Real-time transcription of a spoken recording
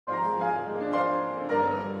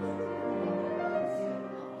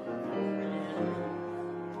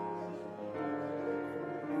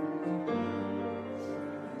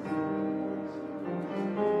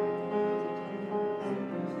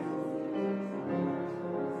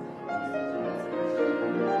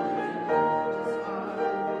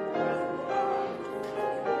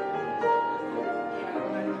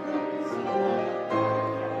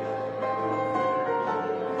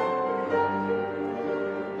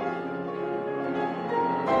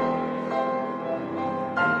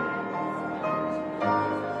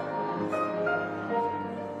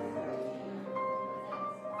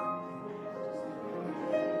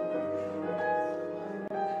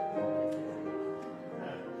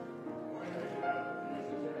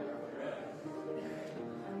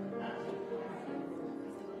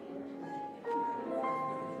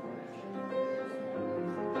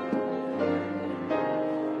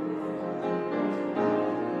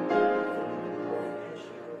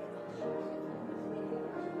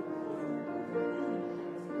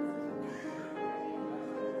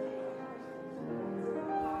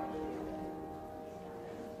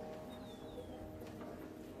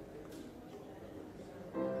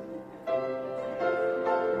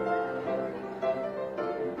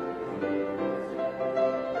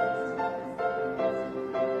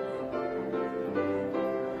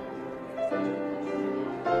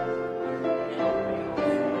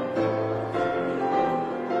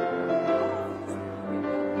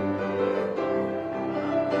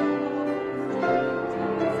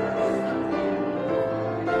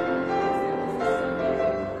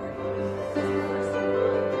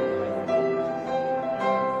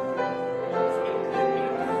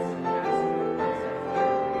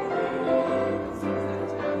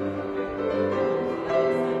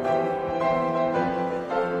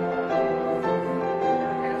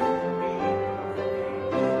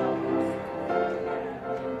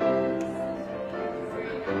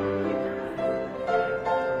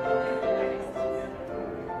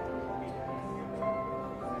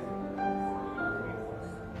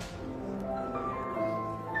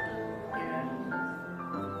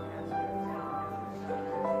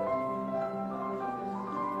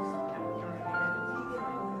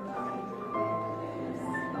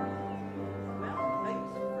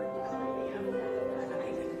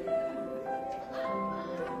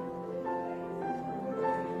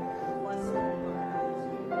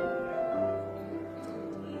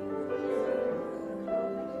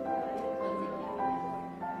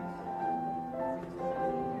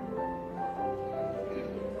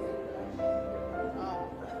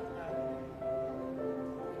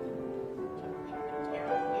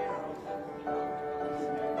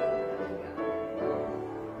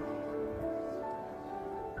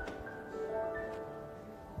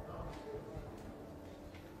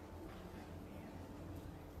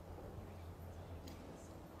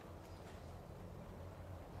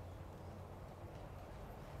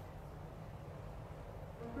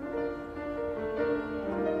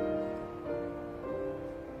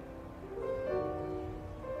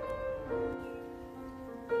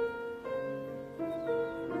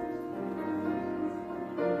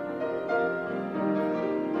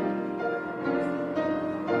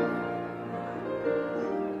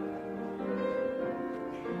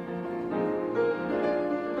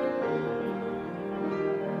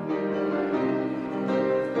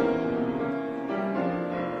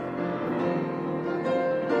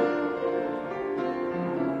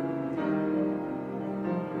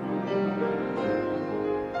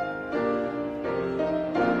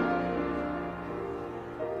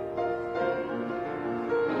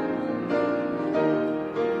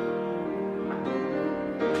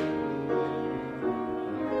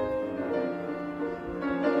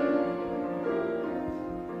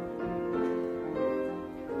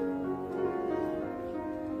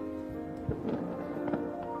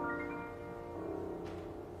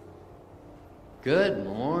Good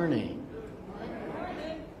morning.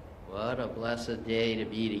 What a blessed day to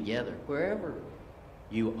be together. Wherever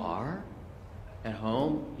you are, at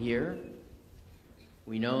home, here,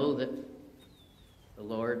 we know that the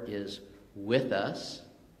Lord is with us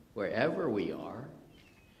wherever we are.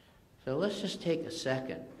 So let's just take a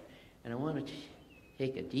second. And I want to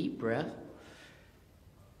take a deep breath.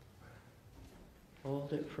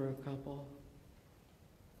 Hold it for a couple.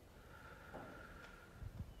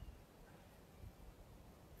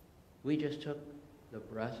 We just took the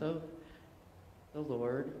breath of the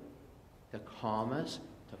Lord to calm us,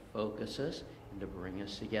 to focus us, and to bring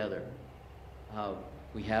us together.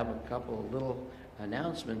 We have a couple of little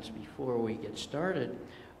announcements before we get started.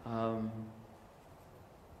 I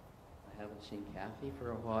haven't seen Kathy for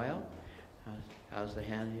a while. How's the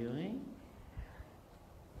hand doing?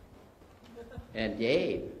 And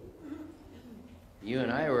Dave, you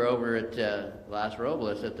and I were over at Las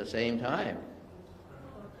Robles at the same time.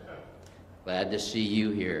 Glad to see you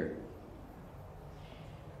here.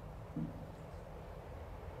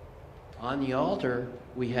 On the altar,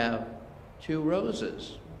 we have 2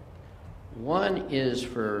 roses. One is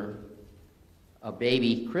for a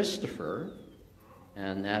baby Christopher,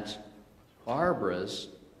 and that's Barbara's,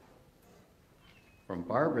 from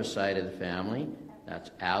Barbara's side of the family. That's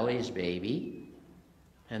Allie's baby.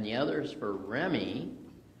 And the other is for Remy,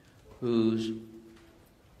 who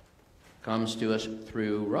comes to us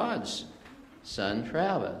through Rod's son,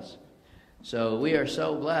 Travis. So we are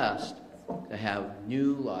so blessed to have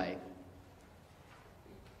new life.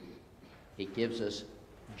 It gives us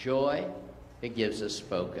joy. It gives us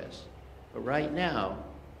focus. But right now,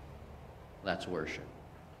 let's worship.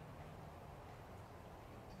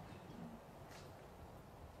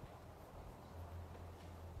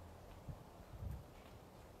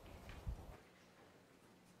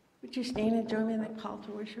 Would you stand and join me in the call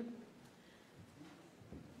to worship?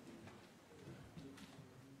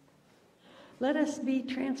 Let us be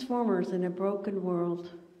transformers in a broken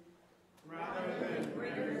world. Rather than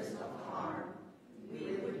bringers of harm,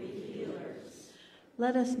 we would be healers.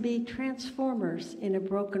 Let us be transformers in a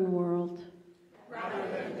broken world. Rather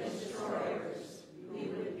than destroyers, we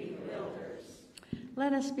would be builders.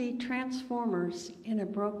 Let us be transformers in a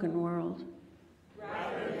broken world.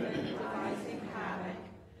 Rather than devising havoc,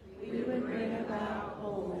 we would bring about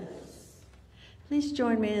wholeness. Please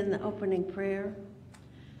join me in the opening prayer.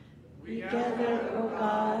 We gather, O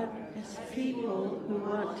God, as people who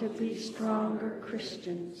want to be stronger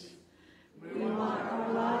Christians. We want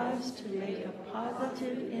our lives to make a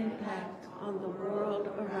positive impact on the world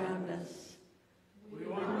around us. We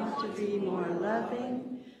want to be more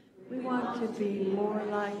loving. We want to be more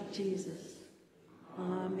like Jesus.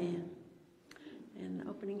 Amen. And the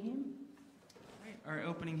opening hymn? Our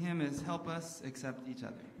opening hymn is Help Us Accept Each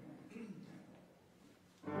Other.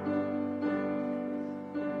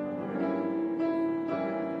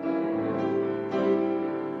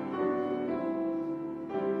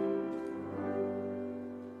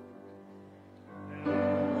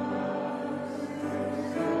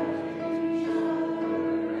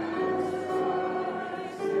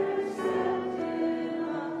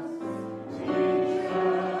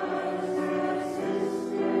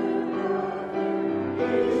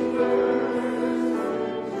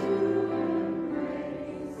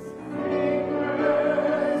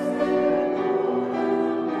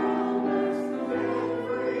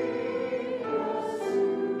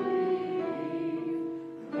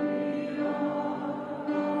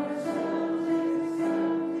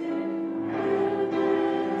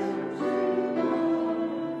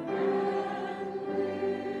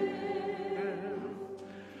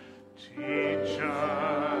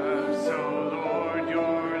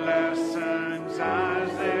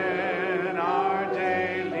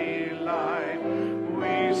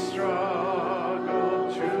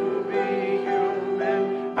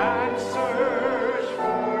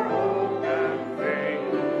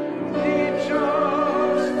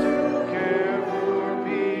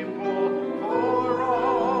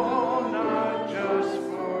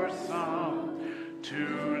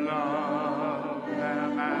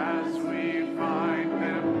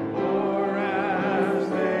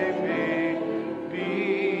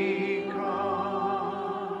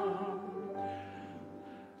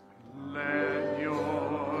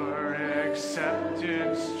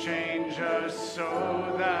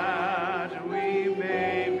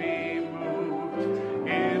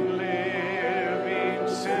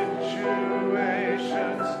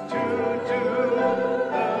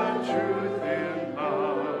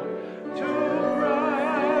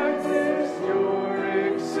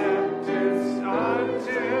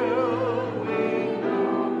 Until we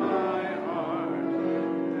know my heart.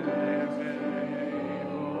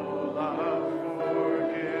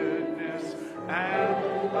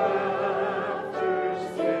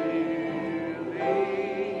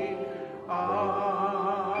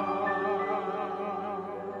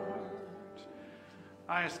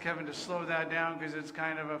 Kevin to slow that down because it's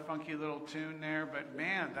kind of a funky little tune there. But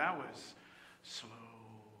man, that was slow.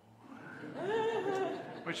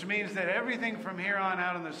 Which means that everything from here on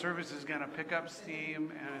out in the service is going to pick up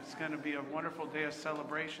steam, and it's going to be a wonderful day of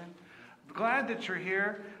celebration. I'm glad that you're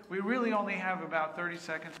here. We really only have about 30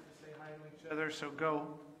 seconds to say hi to each other, so go.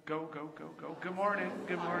 Good morning.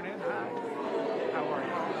 Good morning. Hi. How are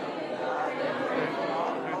you?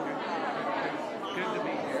 Good to be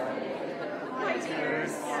here.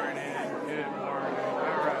 Good morning. All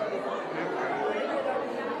right.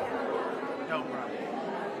 No problem.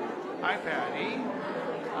 Hi, Patty.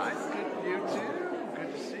 Hi, good to you too. Good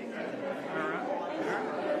to see you. All right.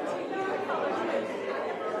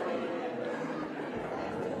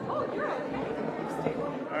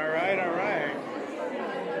 All right. All right.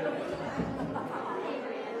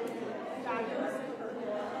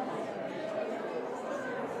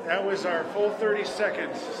 That was our full 30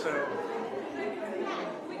 seconds, so.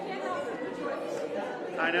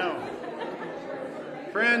 I know.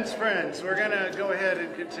 Friends, we're going to go ahead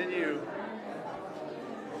and continue.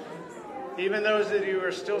 Even those of you who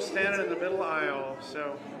are still standing in the middle aisle.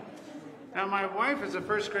 So, now my wife as a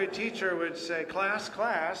first grade teacher would say, class,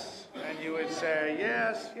 and you would say,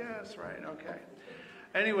 yes, right, okay.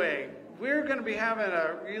 Anyway, we're going to be having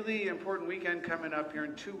a really important weekend coming up here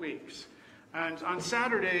in 2 weeks. And on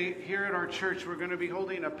Saturday, here at our church, we're going to be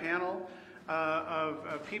holding a panel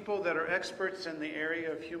of people that are experts in the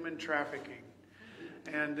area of human trafficking.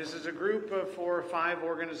 And this is a group of 4 or 5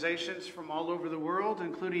 organizations from all over the world,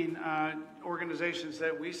 including organizations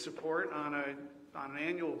that we support on an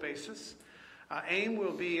annual basis. AIM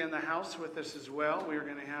will be in the house with us as well. We're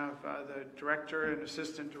going to have the director and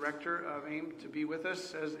assistant director of AIM to be with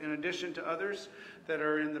us, in addition to others that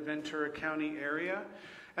are in the Ventura County area.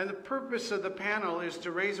 And the purpose of the panel is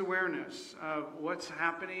to raise awareness of what's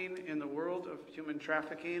happening in the world of human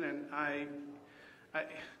trafficking. And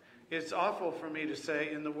it's awful for me to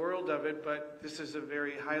say in the world of it, but this is a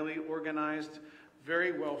very highly organized,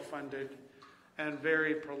 very well-funded, and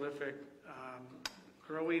very prolific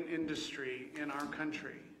growing industry in our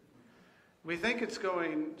country. We think it's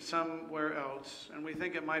going somewhere else, and we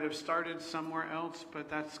think it might have started somewhere else, but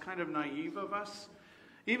that's kind of naive of us.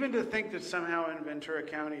 Even to think that somehow in Ventura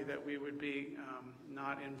County that we would be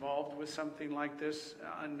not involved with something like this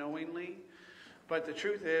unknowingly. But the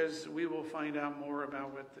truth is, we will find out more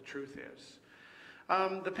about what the truth is.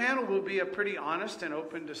 The panel will be a pretty honest and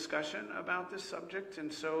open discussion about this subject,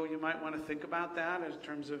 and so you might want to think about that in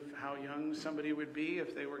terms of how young somebody would be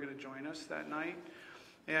if they were going to join us that night.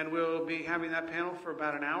 And we'll be having that panel for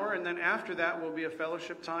about an hour, and then after that will be a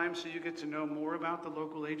fellowship time, so you get to know more about the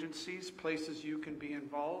local agencies, places you can be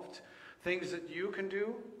involved, things that you can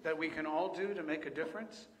do, that we can all do to make a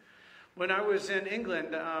difference. When I was in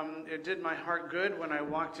England, it did my heart good when I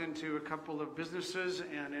walked into a couple of businesses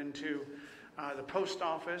and into the post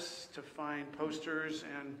office to find posters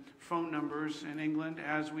and phone numbers in England,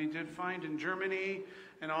 as we did find in Germany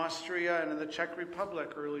and Austria and in the Czech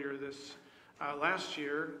Republic earlier this last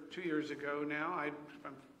year, 2 years ago now.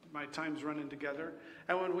 My time's running together.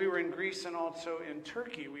 And when we were in Greece and also in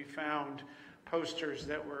Turkey, we found posters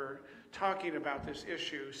that were talking about this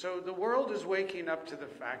issue. So the world is waking up to the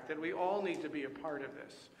fact that we all need to be a part of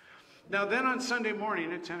this. Now then on Sunday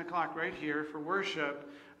morning at 10 o'clock right here for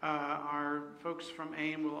worship, our folks from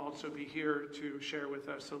AIM will also be here to share with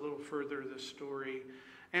us a little further the story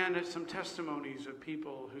and some testimonies of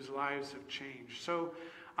people whose lives have changed. So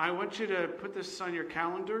I want you to put this on your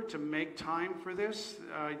calendar to make time for this.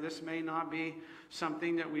 This may not be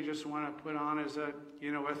something that we just want to put on as a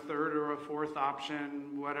third or a fourth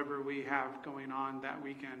option, whatever we have going on that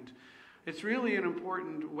weekend. It's really an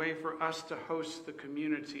important way for us to host the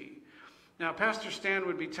community. Now, Pastor Stan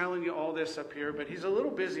would be telling you all this up here, but he's a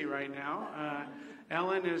little busy right now.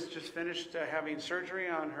 Ellen has just finished having surgery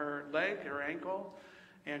on her leg, her ankle,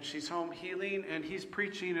 and she's home healing, and he's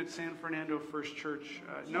preaching at San Fernando First Church.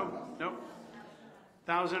 No,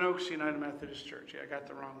 Thousand Oaks United Methodist Church. Yeah, I got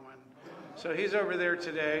the wrong one. So he's over there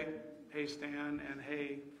today. Hey, Stan, and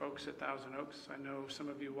hey, folks at Thousand Oaks. I know some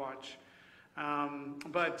of you watch.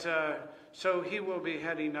 So he will be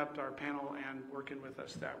heading up our panel and working with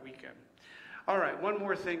us that weekend. All right, one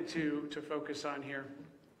more thing to focus on here.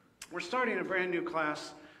 We're starting a brand new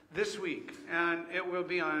class this week, and it will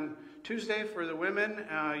be on Tuesday for the women.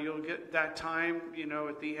 You'll get that time,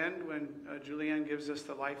 at the end when Julianne gives us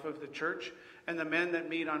the life of the church. And the men that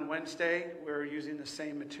meet on Wednesday, we're using the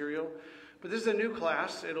same material. But this is a new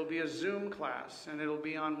class. It'll be a Zoom class, and it'll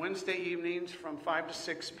be on Wednesday evenings from 5 to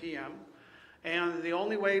 6 p.m. And the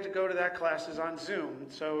only way to go to that class is on Zoom.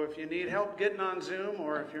 So if you need help getting on Zoom,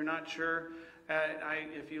 or if you're not sure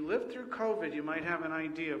If you lived through COVID, you might have an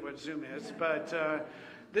idea of what Zoom is, but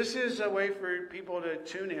this is a way for people to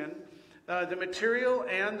tune in. The material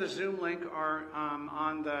and the Zoom link are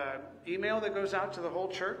on the email that goes out to the whole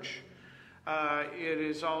church. It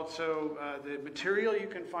is also the material, you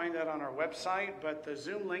can find that on our website, but the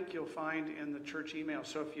Zoom link you'll find in the church email.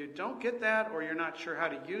 So if you don't get that or you're not sure how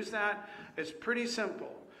to use that, it's pretty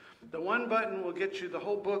simple. The one button will get you the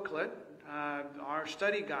whole booklet, our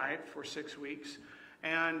study guide for 6 weeks,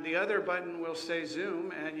 and the other button will say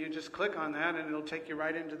Zoom, and you just click on that and it'll take you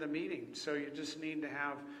right into the meeting. So you just need to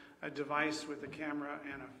have a device with a camera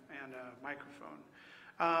and a microphone.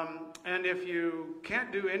 And if you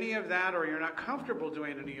can't do any of that, or you're not comfortable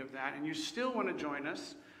doing any of that, and you still want to join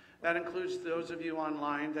us, that includes those of you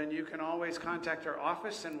online, then you can always contact our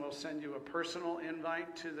office and we'll send you a personal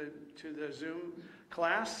invite to the Zoom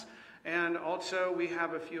class. And also we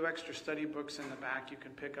have a few extra study books in the back you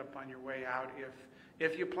can pick up on your way out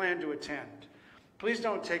if you plan to attend. Please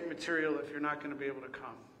don't take material if you're not going to be able to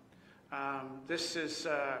come. This is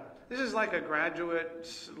like a graduate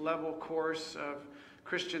level course of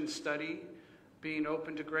Christian study, being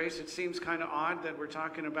open to grace. It seems kind of odd that we're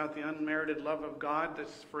talking about the unmerited love of God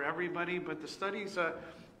that's for everybody, but the study's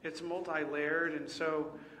it's multi-layered, and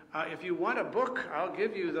so if you want a book, I'll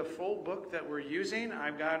give you the full book that we're using.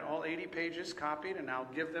 I've got all 80 pages copied, and I'll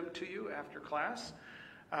give them to you after class,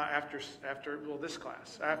 this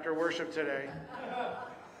class, after worship today.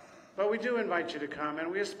 But we do invite you to come,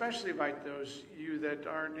 and we especially invite those you that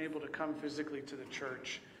aren't able to come physically to the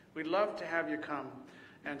church. We'd love to have you come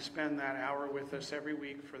and spend that hour with us every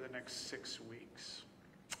week for the next 6 weeks.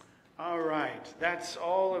 All right, that's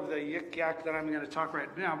all of the yik-yak that I'm going to talk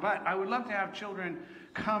right now, but I would love to have children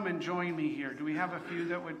come and join me here. Do we have a few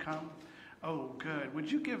that would come? Oh, good.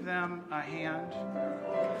 Would you give them a hand?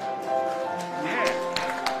 Yeah.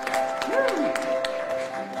 Woo.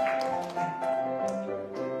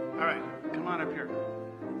 All right, come on up here.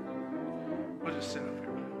 We'll just sit up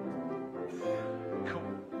here. Cool.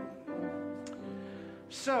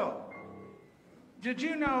 So, did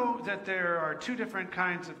you know that there are 2 different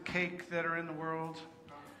kinds of cake that are in the world?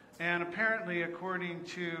 And apparently, according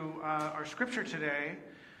to our scripture today,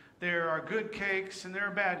 there are good cakes and there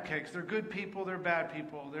are bad cakes. There are good people, there are bad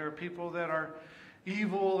people. There are people that are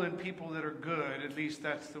evil and people that are good. At least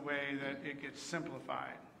that's the way that it gets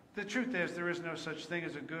simplified. The truth is, there is no such thing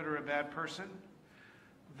as a good or a bad person.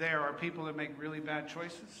 There are people that make really bad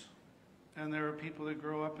choices. And there are people that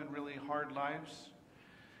grow up in really hard lives.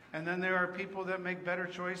 And then there are people that make better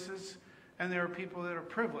choices. And there are people that are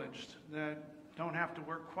privileged, that don't have to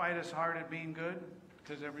work quite as hard at being good,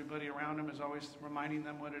 because everybody around them is always reminding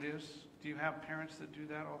them what it is. Do you have parents that do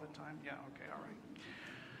that all the time? Yeah, okay, all right.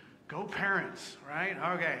 Go parents, right?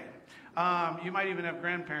 Okay. You might even have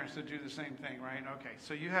grandparents that do the same thing, right? Okay,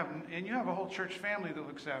 so you have a whole church family that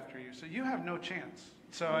looks after you, so you have no chance.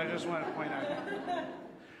 So I just want to point out.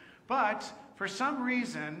 But for some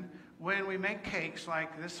reason, when we make cakes,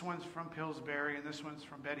 like this one's from Pillsbury and this one's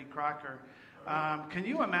from Betty Crocker, can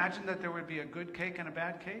you imagine that there would be a good cake and a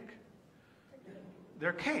bad cake?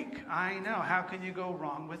 They're cake. I know. How can you go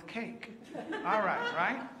wrong with cake? All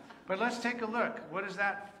right? But let's take a look. What is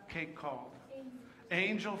that cake called?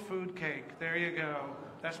 Angel food cake. There you go.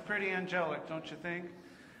 That's pretty angelic, don't you think?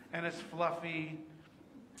 And it's fluffy,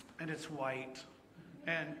 and it's white.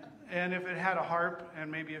 And if it had a harp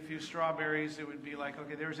and maybe a few strawberries, it would be like,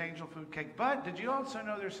 okay, there's angel food cake. But did you also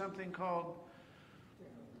know there's something called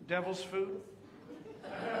devil's food?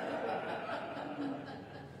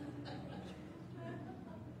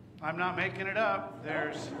 I'm not making it up.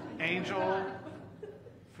 There's angel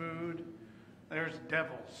food. There's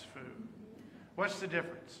devil's food. What's the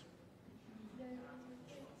difference?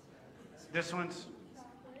 This one's?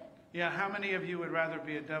 Yeah, how many of you would rather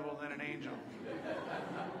be a devil than an angel?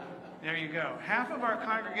 There you go. Half of our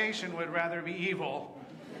congregation would rather be evil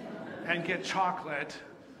and get chocolate,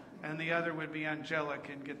 and the other would be angelic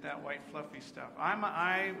and get that white fluffy stuff. I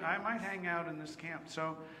might hang out in this camp.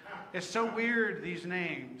 So it's so weird, these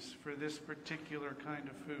names for this particular kind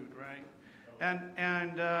of food, right?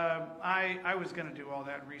 And I was going to do all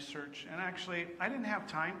that research, and actually I didn't have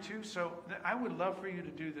time to, so I would love for you to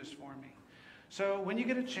do this for me. So when you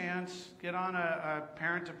get a chance, get on a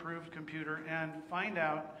parent-approved computer and find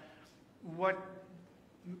out what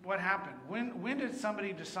happened. When did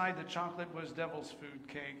somebody decide that chocolate was devil's food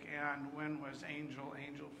cake, and when was angel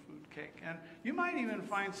food cake? And you might even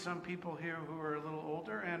find some people here who are a little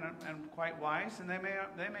older and quite wise, and they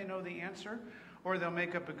may know the answer, or they'll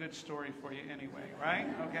make up a good story for you anyway, right?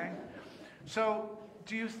 Okay. So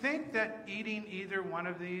do you think that eating either one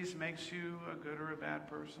of these makes you a good or a bad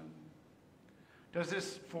person? Does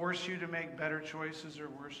this force you to make better choices or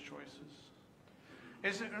worse choices?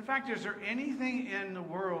 Is there anything in the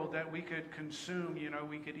world that we could consume,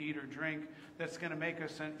 we could eat or drink, that's going to make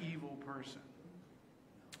us an evil person?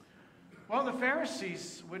 Well, the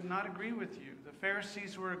Pharisees would not agree with you. The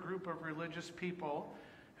Pharisees were a group of religious people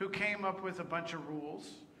who came up with a bunch of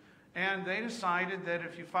rules. And they decided that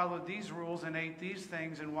if you followed these rules and ate these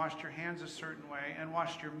things and washed your hands a certain way and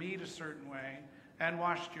washed your meat a certain way and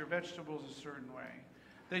washed your vegetables a certain way,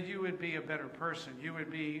 that you would be a better person. You would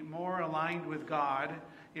be more aligned with God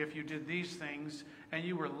if you did these things, and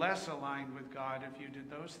you were less aligned with God if you did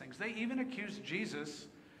those things. They even accused Jesus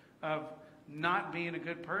of not being a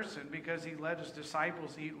good person because he let his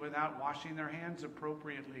disciples eat without washing their hands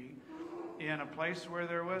appropriately in a place where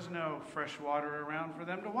there was no fresh water around for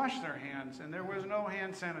them to wash their hands, and there was no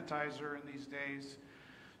hand sanitizer in these days.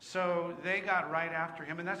 So they got right after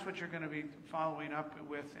him, and that's what you're going to be following up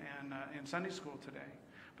with in Sunday school today.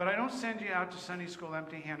 But I don't send you out to Sunday school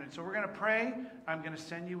empty-handed. So we're going to pray. I'm going to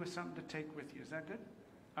send you with something to take with you. Is that good?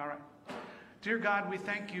 All right. Dear God, we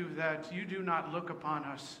thank you that you do not look upon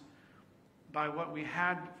us by what we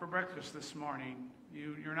had for breakfast this morning.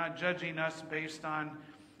 You're not judging us based on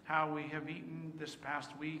how we have eaten this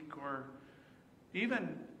past week, or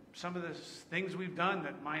even some of the things we've done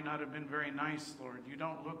that might not have been very nice, Lord. You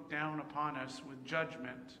don't look down upon us with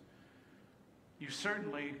judgment. You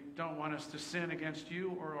certainly don't want us to sin against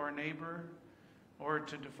you or our neighbor or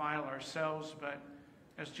to defile ourselves, but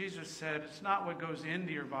as Jesus said, it's not what goes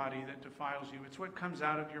into your body that defiles you. It's what comes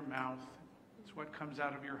out of your mouth. It's what comes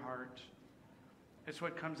out of your heart. It's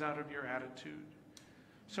what comes out of your attitude.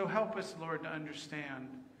 So help us, Lord, to understand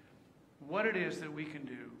what it is that we can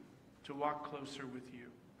do to walk closer with you.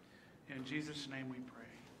 In Jesus' name we pray.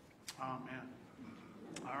 Amen.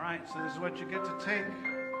 All right, so this is what you get to take.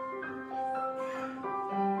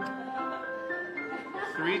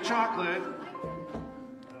 3 chocolate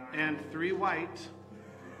and 3 white,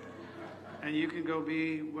 and you can go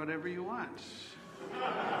be whatever you want.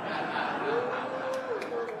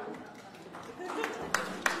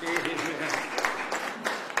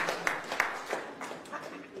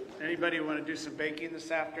 Anybody want to do some baking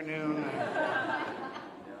this afternoon?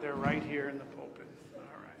 They're right here in the pulpit. All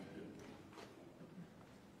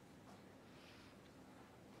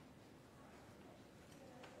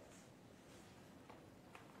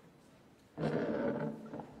right.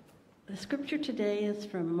 The scripture today is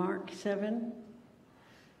from Mark 7,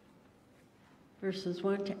 verses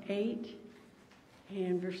 1 to 8,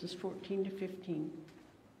 and verses 14 to 15.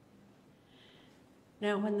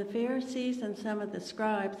 Now, when the Pharisees and some of the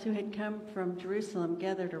scribes who had come from Jerusalem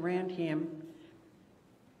gathered around him,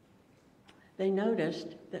 they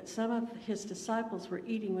noticed that some of his disciples were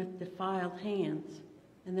eating with defiled hands,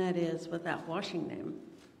 and that is, without washing them.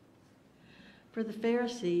 For the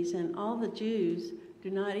Pharisees and all the Jews do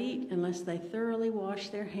not eat unless they thoroughly wash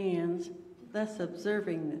their hands, thus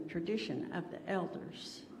observing the tradition of the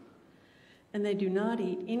elders. And they do not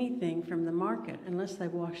eat anything from the market unless they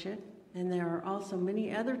wash it, and there are also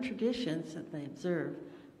many other traditions that they observe,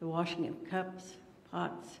 the washing of cups,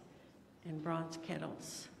 pots, and bronze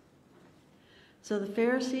kettles. So the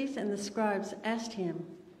Pharisees and the scribes asked him,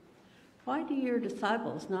 "Why do your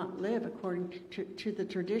disciples not live according to the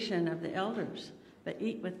tradition of the elders, but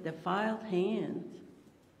eat with defiled hands?"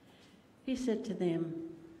 He said to them,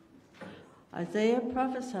 "Isaiah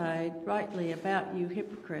prophesied rightly about you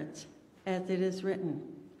hypocrites, as it is written,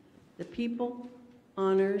 'The people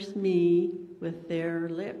honors me with their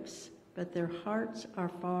lips, but their hearts are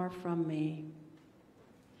far from me.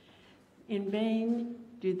 In vain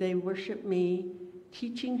do they worship me,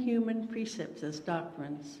 teaching human precepts as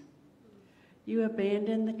doctrines. You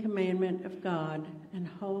abandon the commandment of God and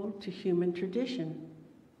hold to human tradition.'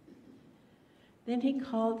 Then he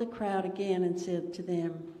called the crowd again and said to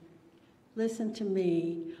them, 'Listen to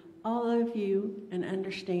me, all of you, and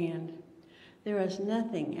understand. There is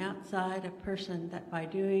nothing outside a person that by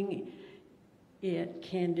doing it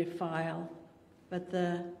can defile, but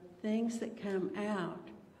the things that come out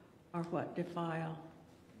are what defile.'"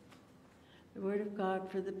 The word of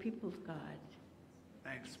God for the people of God.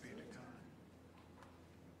 Thanks be to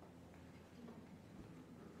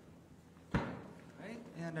God. All right,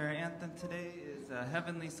 and our anthem today is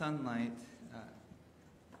Heavenly Sunlight.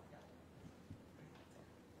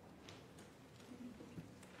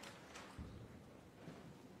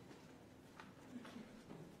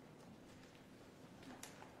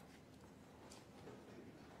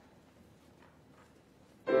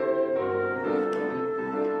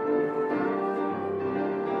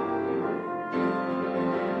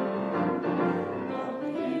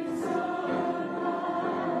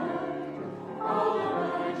 Oh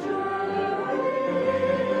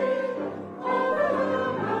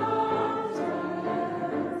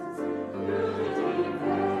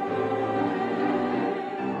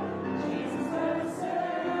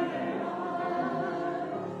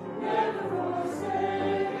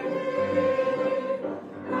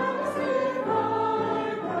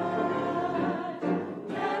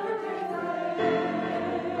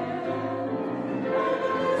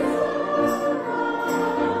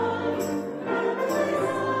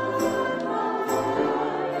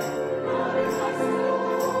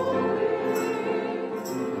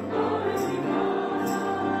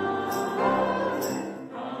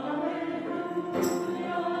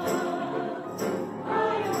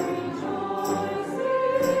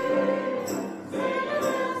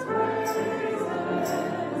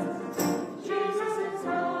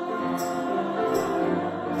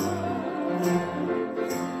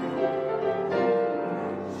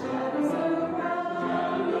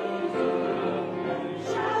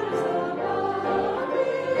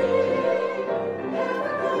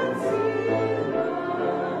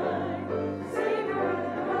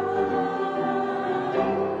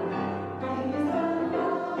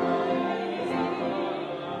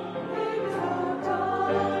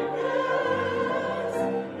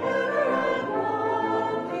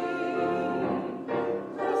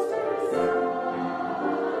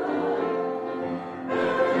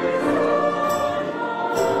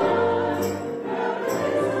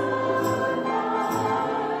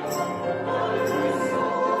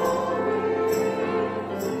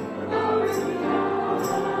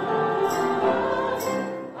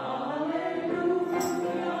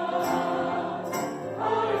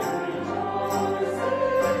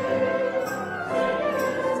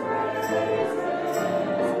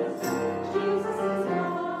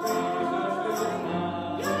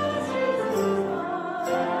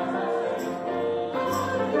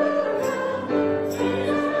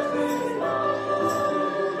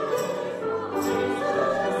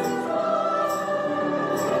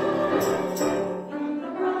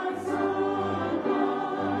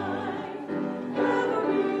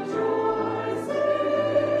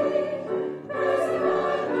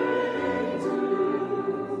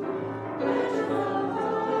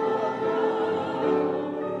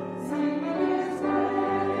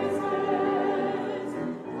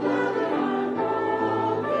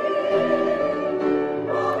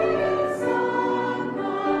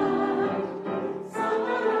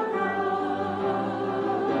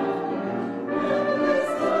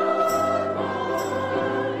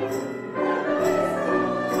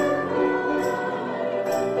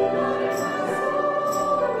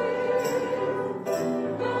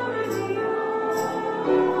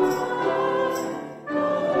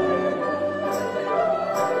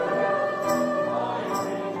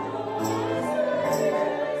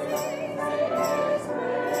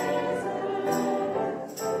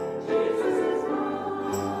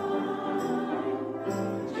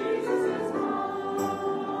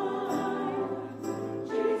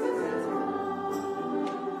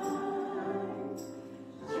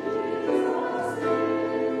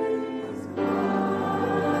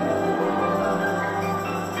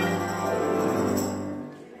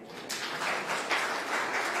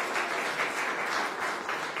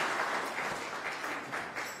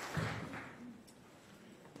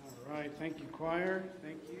All right, thank you, choir.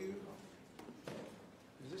 Thank you.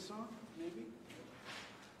 Is this on? Maybe?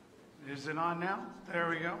 Is it on now? There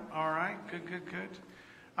we go. All right, good, good, good.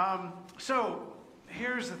 So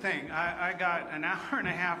here's the thing. I got an hour and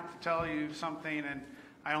a half to tell you something, and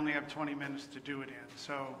I only have 20 minutes to do it in.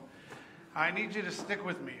 So I need you to stick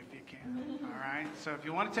with me if you can. All right. So if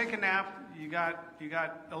you want to take a nap, you got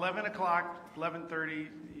 11 o'clock, 11:30.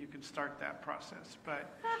 You can start that process. But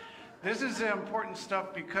this is important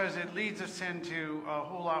stuff because it leads us into a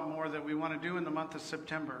whole lot more that we want to do in the month of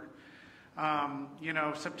September.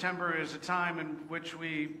 September is a time in which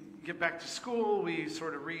we get back to school. We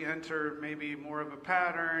sort of re-enter maybe more of a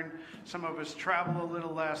pattern. Some of us travel a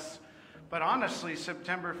little less. But honestly,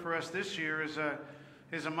 September for us this year is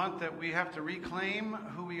a month that we have to reclaim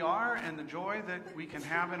who we are and the joy that we can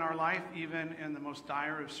have in our life, even in the most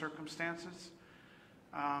dire of circumstances.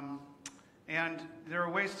 And there are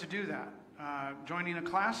ways to do that. Joining a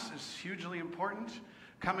class is hugely important.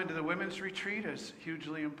 Coming to the women's retreat is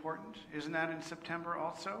hugely important. Isn't that in September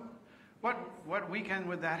also? What weekend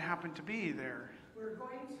would that happen to be there? We're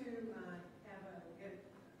going to have a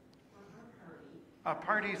party. A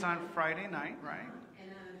party's on Friday night, right?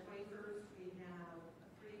 And on the 21st, we have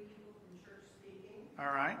 3 people from church speaking.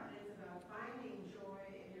 All right. And it's about finding joy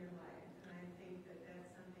in your life. And I think that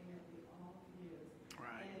that's something that we all can use.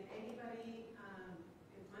 Right. And if anybody,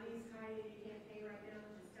 if money's tight and you can't pay right now,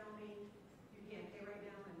 just tell me you can't pay right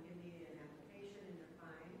now and give me an application and you're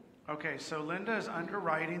fine. Okay, so Linda is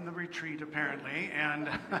underwriting the retreat apparently, and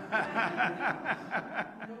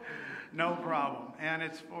no problem. And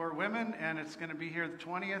it's for women, and it's going to be here the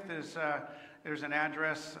 20th. There's an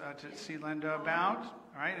address to see Linda about,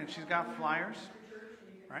 all right? And she's got flyers,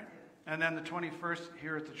 right? And then the 21st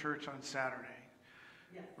here at the church on Saturday.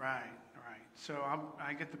 Right. So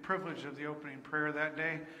I get the privilege of the opening prayer that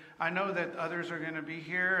day. I know that others are going to be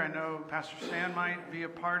here. I know Pastor Stan might be a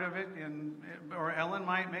part of it, or Ellen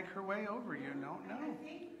might make her way over. You don't know. I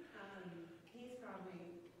think he's probably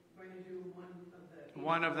going to do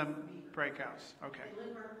one of the breakouts. Okay.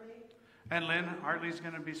 And Lynn Hartley's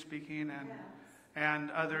going to be speaking,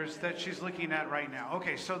 and others that she's looking at right now.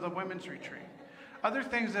 Okay, so the women's retreat. Other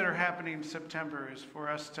things that are happening in September is for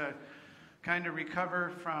us to kind of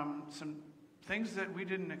recover from some things that we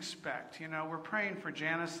didn't expect. We're praying for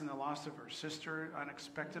Janice and the loss of her sister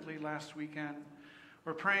unexpectedly last weekend.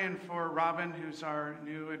 We're praying for Robin, who's our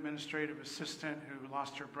new administrative assistant, who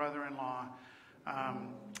lost her brother-in-law.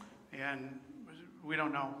 And we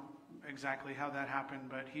don't know exactly how that happened,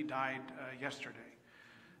 but he died yesterday.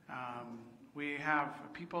 We have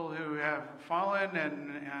people who have fallen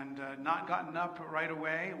and not gotten up right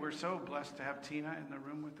away. We're so blessed to have Tina in the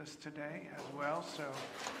room with us today as well. So,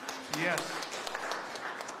 yes.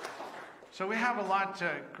 So we have a lot to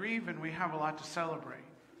grieve and we have a lot to celebrate.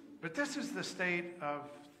 But this is the state of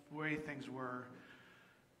the way things were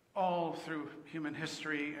all through human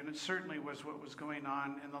history, and it certainly was what was going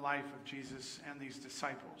on in the life of Jesus and these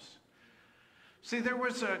disciples. See, there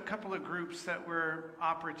was a couple of groups that were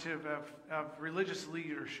operative of religious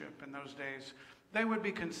leadership in those days. They would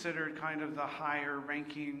be considered kind of the higher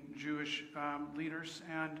ranking Jewish leaders,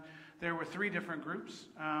 and there were 3 different groups.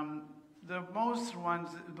 The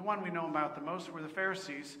one we know about the most were the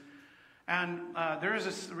Pharisees. And there is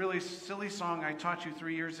a really silly song I taught you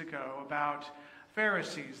 3 years ago about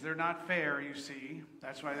Pharisees. They're not fair, you see.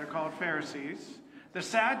 That's why they're called Pharisees. The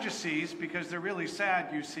Sadducees, because they're really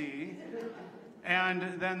sad, you see.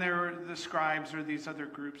 And then there were the scribes, or these other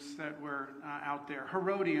groups that were out there.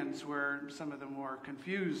 Herodians were some of the more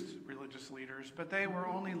confused religious leaders, but they were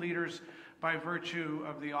only leaders by virtue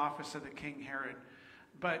of the office of the King Herod.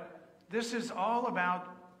 But this is all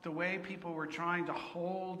about the way people were trying to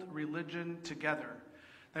hold religion together.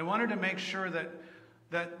 They wanted to make sure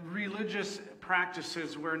that religious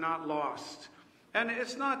practices were not lost. And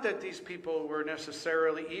it's not that these people were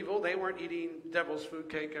necessarily evil. They weren't eating devil's food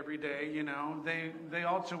cake every day, They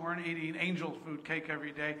also weren't eating angel food cake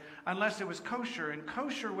every day, unless it was kosher. And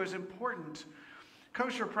kosher was important.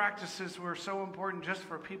 Kosher practices were so important just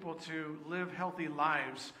for people to live healthy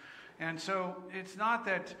lives. And so it's not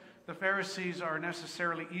that the Pharisees are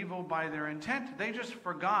necessarily evil by their intent. They just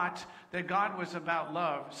forgot that God was about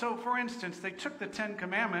love. So, for instance, they took the 10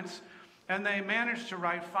 Commandments and they managed to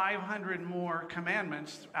write 500 more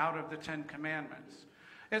commandments out of the 10 Commandments.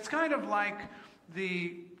 It's kind of like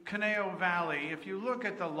the Conejo Valley. If you look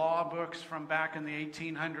at the law books from back in the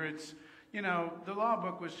 1800s, the law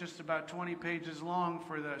book was just about 20 pages long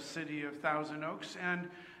for the city of Thousand Oaks, and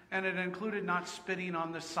it included not spitting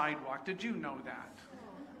on the sidewalk. Did you know that?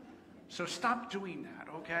 So stop doing that,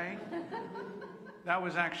 okay? That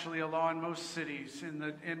was actually a law in most cities.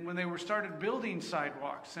 And when they were started building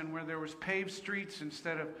sidewalks and where there was paved streets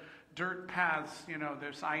instead of dirt paths,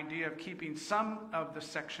 this idea of keeping some of the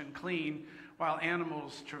section clean while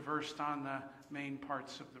animals traversed on the main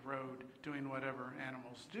parts of the road doing whatever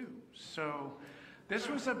animals do. So this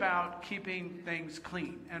was about keeping things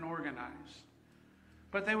clean and organized.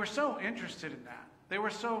 But they were so interested in that. They were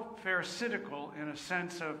so pharisaical in a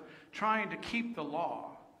sense of trying to keep the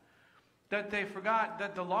law that they forgot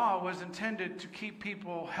that the law was intended to keep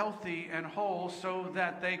people healthy and whole so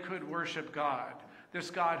that they could worship God, this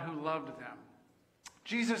God who loved them.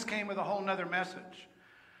 Jesus came with a whole nother message.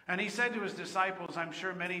 And he said to his disciples, I'm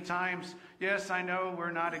sure many times, yes, I know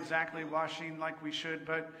we're not exactly washing like we should,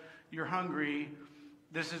 but you're hungry.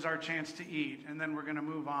 This is our chance to eat. And then we're going to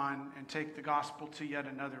move on and take the gospel to yet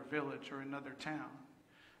another village or another town.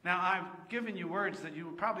 Now, I've given you words that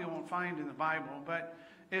you probably won't find in the Bible, but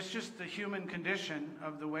it's just the human condition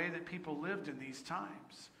of the way that people lived in these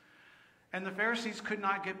times. And the Pharisees could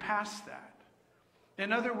not get past that.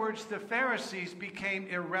 In other words, the Pharisees became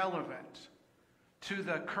irrelevant to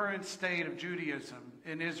the current state of Judaism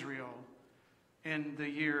in Israel in the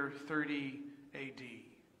year 30 AD.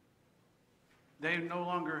 They no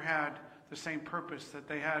longer had the same purpose that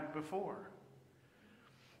they had before.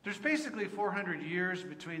 There's basically 400 years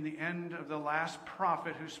between the end of the last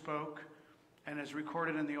prophet who spoke and is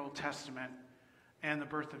recorded in the Old Testament and the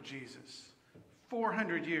birth of Jesus.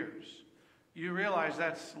 400 years. You realize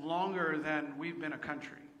that's longer than we've been a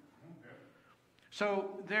country.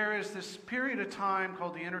 So there is this period of time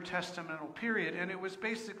called the intertestamental period, and it was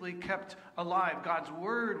basically kept alive. God's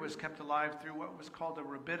word was kept alive through what was called a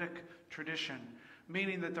rabbinic tradition,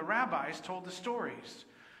 meaning that the rabbis told the stories.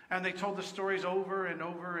 And they told the stories over and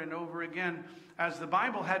over and over again, as the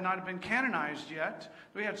Bible had not been canonized yet.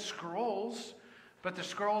 We had scrolls, but the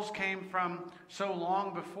scrolls came from so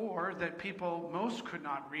long before that most could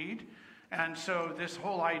not read. And so this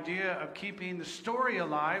whole idea of keeping the story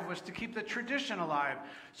alive was to keep the tradition alive.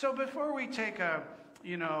 So before we take a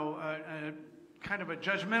kind of a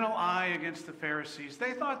judgmental eye against the Pharisees,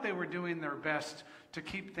 they thought they were doing their best to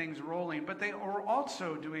keep things rolling, but they were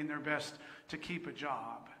also doing their best to keep a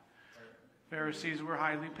job. Pharisees were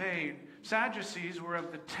highly paid. Sadducees were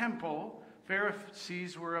of the temple.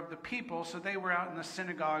 Pharisees were of the people, so they were out in the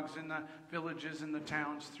synagogues, in the villages, in the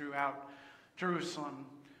towns throughout Jerusalem,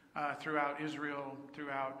 throughout Israel,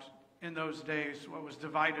 throughout, in those days, what was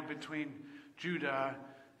divided between Judah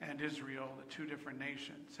and Israel, the two different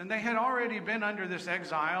nations. And they had already been under this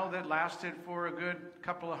exile that lasted for a good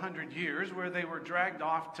couple of 100 years, where they were dragged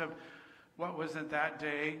off to what was at that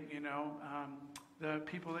day, the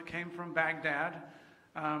people that came from Baghdad,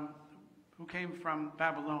 who came from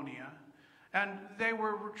Babylonia, and they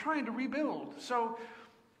were trying to rebuild. So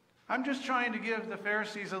I'm just trying to give the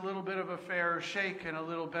Pharisees a little bit of a fair shake and a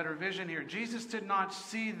little better vision here. Jesus did not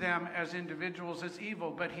see them as individuals as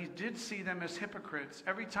evil, but he did see them as hypocrites.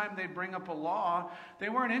 Every time they'd bring up a law, they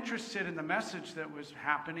weren't interested in the message that was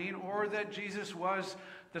happening or that Jesus was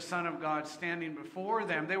the Son of God standing before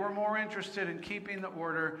them. They were more interested in keeping the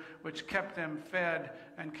order, which kept them fed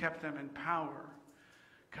and kept them in power.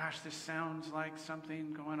 Gosh, this sounds like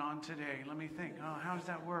something going on today. Let me think. Oh, how does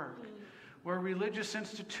that work? Where religious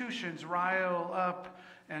institutions rile up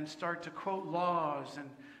and start to quote laws and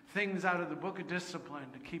things out of the book of discipline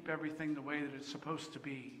to keep everything the way that it's supposed to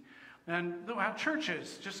be. And how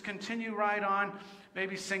churches just continue right on,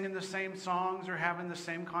 maybe singing the same songs or having the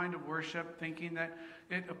same kind of worship, thinking that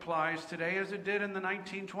it applies today as it did in the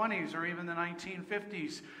 1920s or even the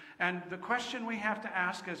 1950s. And the question we have to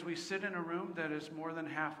ask as we sit in a room that is more than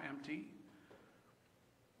half empty,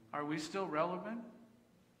 are we still relevant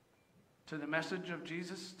to the message of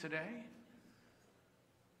Jesus today?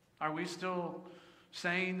 Are we still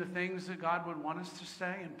saying the things that God would want us to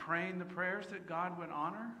say and praying the prayers that God would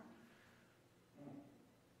honor?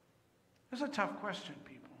 That's a tough question,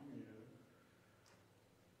 people.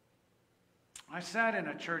 I sat in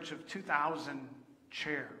a church of 2,000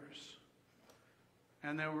 chairs,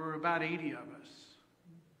 and there were about 80 of us.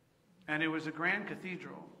 And it was a grand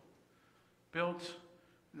cathedral built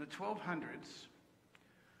in the 1200s.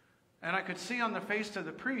 And I could see on the face of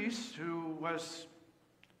the priest who was,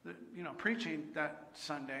 preaching that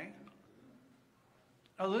Sunday,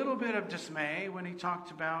 a little bit of dismay when he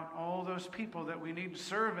talked about all those people that we need to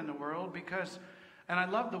serve in the world because, and I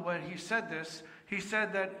love the way he said this, he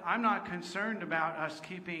said that I'm not concerned about us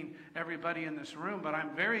keeping everybody in this room, but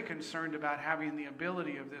I'm very concerned about having the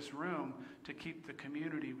ability of this room to keep the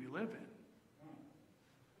community we live in.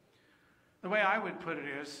 The way I would put it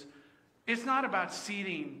is, it's not about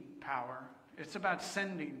seating power, it's about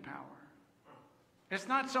sending power. It's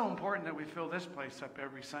not so important that we fill this place up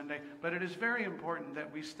every Sunday, but it is very important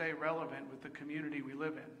that we stay relevant with the community we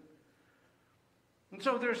live in. And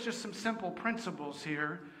so there's just some simple principles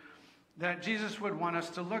here that Jesus would want us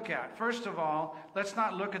to look at. First of all, let's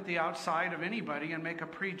not look at the outside of anybody and make a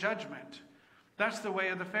prejudgment. That's the way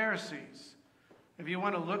of the Pharisees. If you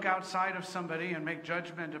want to look outside of somebody and make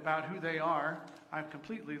judgment about who they are, I've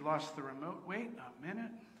completely lost the remote. Wait a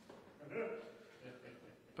minute.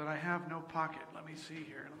 But I have no pocket. Let me see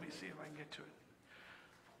here. Let me see if I can get to it.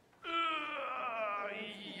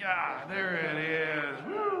 Yeah, there it is.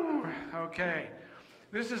 Woo. Okay.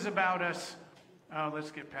 This is about us.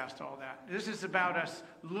 Let's get past all that. This is about us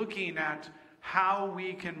looking at how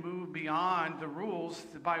we can move beyond the rules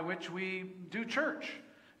by which we do church.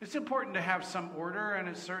 It's important to have some order, and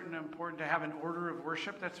it's certainly important to have an order of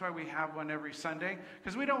worship. That's why we have one every Sunday,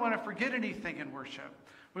 because we don't want to forget anything in worship.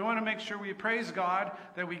 We want to make sure we praise God,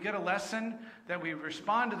 that we get a lesson, that we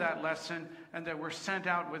respond to that lesson, and that we're sent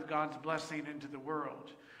out with God's blessing into the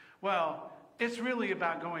world. Well, it's really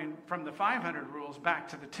about going from the 500 rules back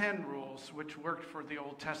to the 10 rules, which worked for the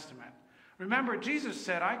Old Testament. Remember, Jesus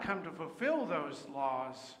said, I come to fulfill those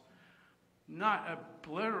laws, not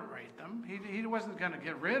obliterate them. He wasn't going to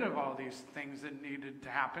get rid of all these things that needed to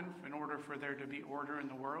happen in order for there to be order in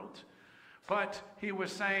the world. But he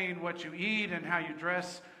was saying what you eat and how you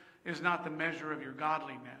dress is not the measure of your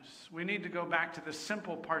godliness. We need to go back to the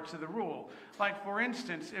simple parts of the rule. Like, for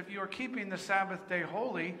instance, if you're keeping the Sabbath day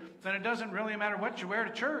holy, then it doesn't really matter what you wear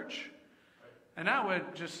to church. And that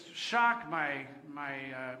would just shock my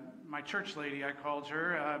church lady, I called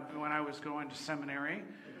her, when I was going to seminary,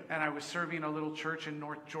 and I was serving a little church in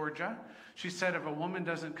North Georgia. She said if a woman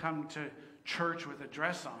doesn't come to church with a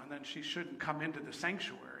dress on, then she shouldn't come into the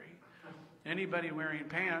sanctuary. Anybody wearing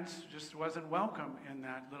pants just wasn't welcome in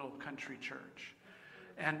that little country church.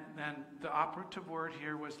 And then the operative word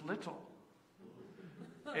here was little.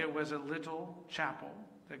 It was a little chapel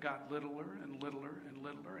that got littler and littler and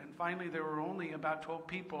littler. And finally, there were only about 12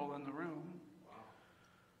 people in the room.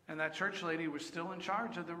 And that church lady was still in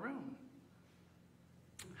charge of the room.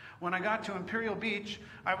 When I got to Imperial Beach,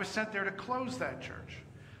 I was sent there to close that church.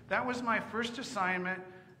 That was my first assignment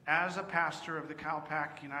as a pastor of the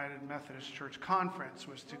Calpac United Methodist Church Conference,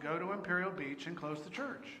 was to go to Imperial Beach and close the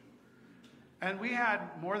church. And we had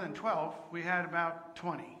more than 12. We had about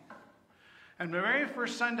 20. And the very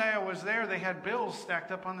first Sunday I was there, they had bills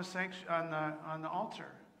stacked up on the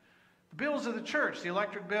altar. The bills of the church, the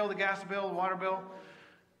electric bill, the gas bill, the water bill,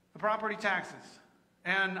 the property taxes.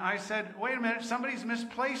 And I said, wait a minute, somebody's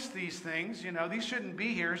misplaced these things. You know, these shouldn't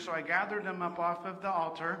be here. So I gathered them up off of the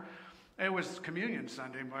altar. It was Communion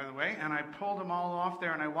Sunday, by the way, and I pulled them all off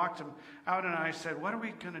there, and I walked them out, and I said, what are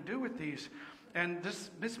we going to do with these? And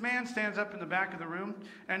this man stands up in the back of the room,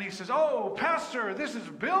 and he says, oh, Pastor, this is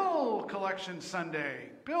bill collection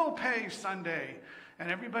Sunday, bill pay Sunday.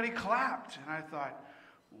 And everybody clapped, and I thought,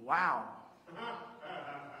 wow.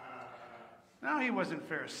 Now, he wasn't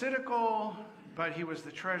pharisaical, but he was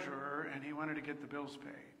the treasurer, and he wanted to get the bills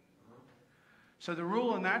paid. So the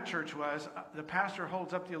rule in that church was the pastor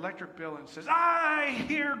holds up the electric bill and says, I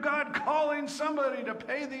hear God calling somebody to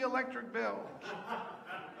pay the electric bill.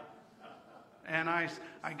 And I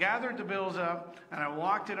gathered the bills up, and I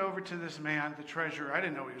walked it over to this man, the treasurer. I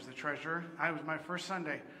didn't know he was the treasurer. It was my first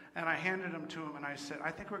Sunday. And I handed them to him, and I said, I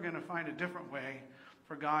think we're going to find a different way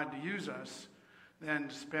for God to use us than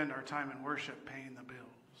to spend our time in worship paying the bills.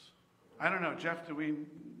 I don't know, Jeff, do we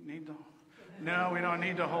need to? No, we don't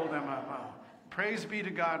need to hold them up. Oh. Praise be to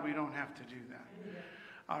God, we don't have to do that.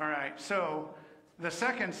 All right, so the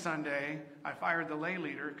second Sunday, I fired the lay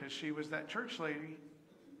leader because she was that church lady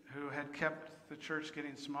who had kept the church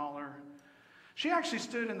getting smaller. She actually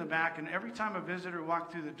stood in the back, and every time a visitor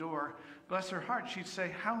walked through the door, bless her heart, she'd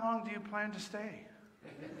say, how long do you plan to stay?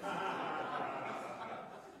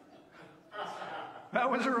 That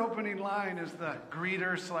was her opening line as the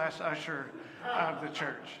greeter/usher of the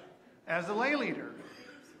church. As the lay leader,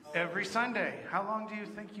 every Sunday, how long do you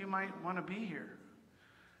think you might want to be here?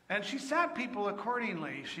 And she sat people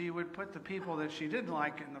accordingly. She would put the people that she didn't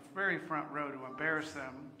like in the very front row to embarrass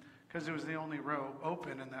them, because it was the only row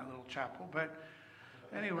open in that little chapel. But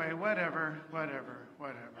anyway, whatever.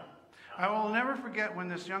 I will never forget when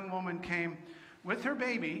this young woman came with her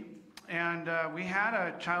baby, and we had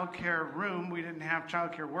a child care room. We didn't have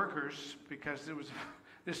child care workers because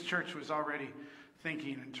this church was already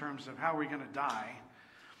thinking in terms of how are we going to die.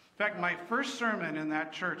 In fact, my first sermon in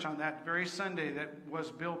that church on that very Sunday that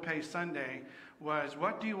was Bill Pay Sunday was,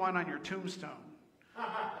 what do you want on your tombstone?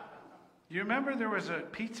 You remember there was a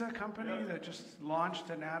pizza company that just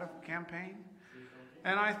launched an ad campaign?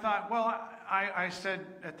 And I thought, well, I said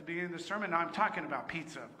at the beginning of the sermon, now I'm talking about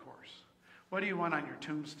pizza, of course. What do you want on your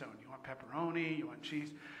tombstone? You want pepperoni? You want cheese?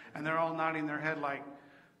 And they're all nodding their head like,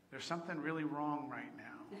 there's something really wrong right now.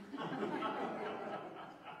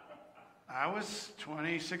 I was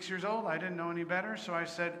 26 years old. I didn't know any better. So I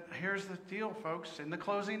said, here's the deal, folks. In the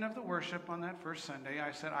closing of the worship on that first Sunday,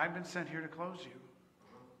 I said, I've been sent here to close you.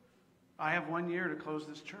 I have 1 year to close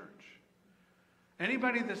this church.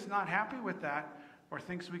 Anybody that's not happy with that or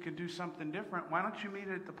thinks we could do something different, why don't you meet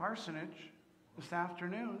at the parsonage this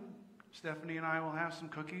afternoon? Stephanie and I will have some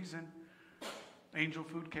cookies and angel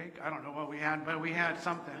food cake. I don't know what we had, but we had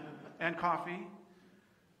something. And coffee.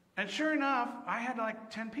 And sure enough, I had like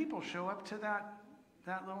 10 people show up to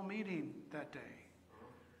that little meeting that day.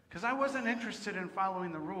 Because I wasn't interested in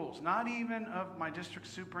following the rules, not even of my district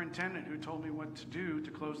superintendent who told me what to do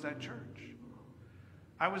to close that church.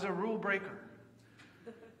 I was a rule breaker.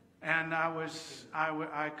 And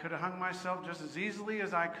I could have hung myself just as easily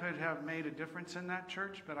as I could have made a difference in that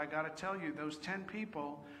church. But I got to tell you, those 10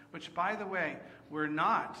 people, which by the way, were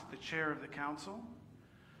not the chair of the council,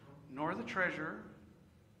 nor the treasurer,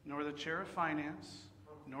 nor the chair of finance,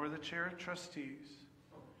 nor the chair of trustees,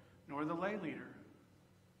 nor the lay leader.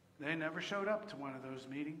 They never showed up to one of those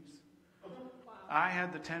meetings. I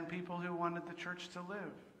had the 10 people who wanted the church to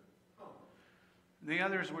live. The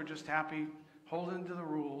others were just happy holding to the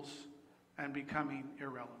rules and becoming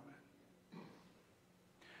irrelevant.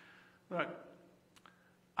 Look,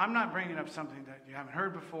 I'm not bringing up something that you haven't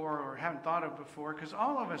heard before or haven't thought of before, because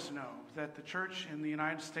all of us know that the church in the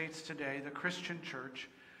United States today, the Christian church,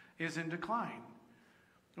 is in decline.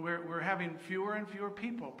 We're having fewer and fewer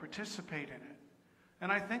people participate in it.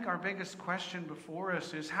 And I think our biggest question before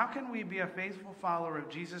us is, how can we be a faithful follower of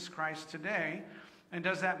Jesus Christ today? And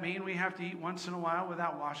does that mean we have to eat once in a while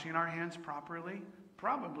without washing our hands properly?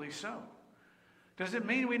 Probably so. Does it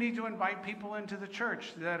mean we need to invite people into the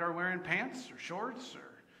church that are wearing pants or shorts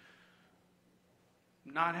or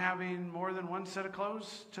not having more than one set of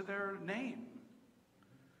clothes to their name?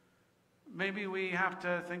 Maybe we have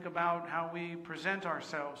to think about how we present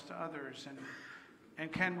ourselves to others,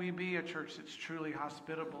 and can we be a church that's truly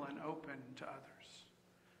hospitable and open to others?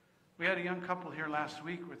 We had a young couple here last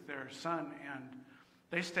week with their son, and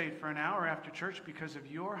they stayed for an hour after church because of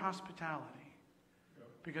your hospitality,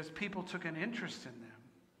 because people took an interest in them,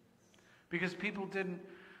 because people didn't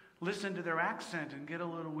listen to their accent and get a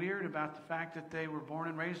little weird about the fact that they were born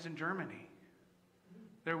and raised in Germany.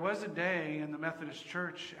 There was a day in the Methodist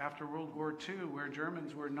Church after World War II where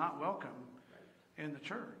Germans were not welcome in the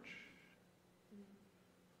church.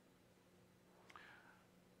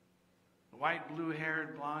 White,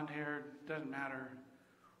 blue-haired, blonde-haired, doesn't matter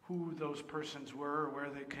who those persons were or where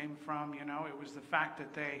they came from. You know, it was the fact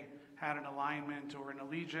that they had an alignment or an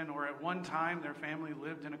allegiance, or at one time their family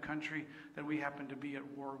lived in a country that we happened to be at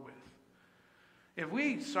war with. If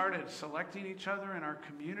we started selecting each other in our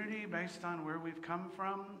community based on where we've come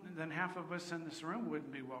from, then half of us in this room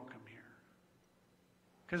wouldn't be welcome here.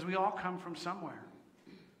 Because we all come from somewhere.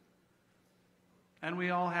 And we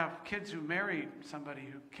all have kids who married somebody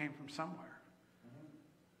who came from somewhere.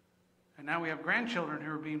 And now we have grandchildren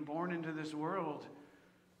who are being born into this world.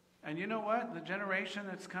 And you know what? The generation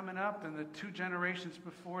that's coming up and the 2 generations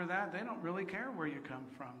before that, they don't really care where you come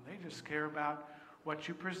from. They just care about what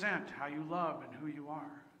you present, how you love, and who you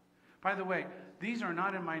are. By the way, these are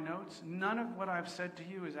not in my notes. None of what I've said to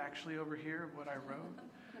you is actually over here, what I wrote.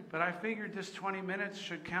 But I figured this 20 minutes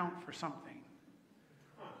should count for something.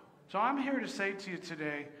 So I'm here to say to you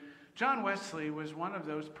today, John Wesley was one of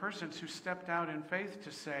those persons who stepped out in faith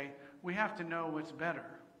to say, we have to know what's better.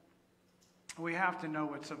 We have to know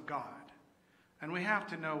what's of God. And we have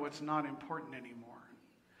to know what's not important anymore.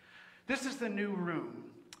 This is the new room.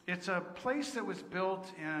 It's a place that was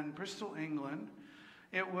built in Bristol, England.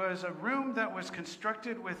 It was a room that was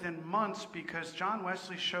constructed within months because John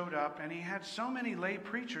Wesley showed up, and he had so many lay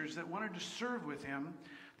preachers that wanted to serve with him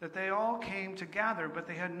that they all came to gather, but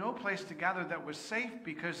they had no place to gather that was safe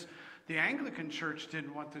because the Anglican Church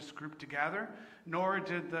didn't want this group to gather, nor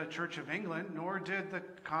did the Church of England, nor did the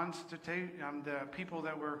people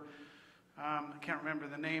that were, I can't remember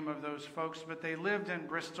the name of those folks, but they lived in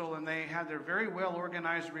Bristol and they had their very well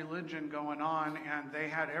organized religion going on, and they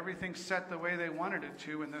had everything set the way they wanted it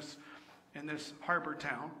to in this harbor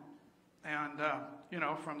town. And,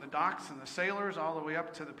 from the docks and the sailors all the way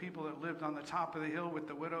up to the people that lived on the top of the hill with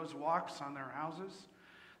the widows' walks on their houses.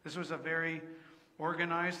 This was a very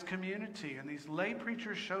organized community. And these lay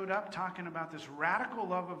preachers showed up talking about this radical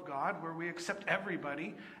love of God where we accept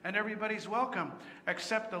everybody and everybody's welcome,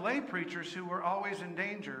 except the lay preachers who were always in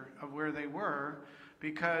danger of where they were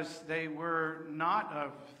because they were not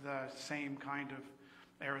of the same kind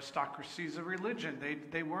of aristocracies of religion.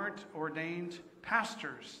 They weren't ordained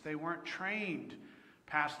pastors. They weren't trained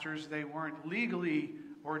pastors. They weren't legally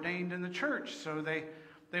ordained in the church, so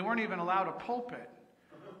they weren't even allowed a pulpit.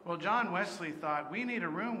 Well, John Wesley thought, we need a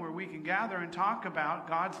room where we can gather and talk about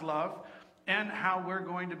God's love and how we're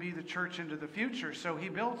going to be the church into the future. So he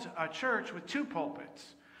built a church with 2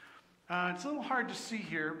 pulpits. It's a little hard to see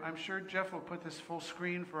here. I'm sure Jeff will put this full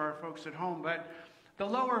screen for our folks at home, but the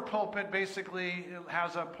lower pulpit basically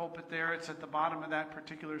has a pulpit there. It's at the bottom of that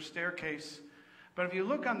particular staircase. But if you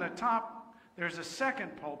look on the top, there's a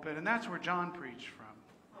second pulpit, and that's where John preached from.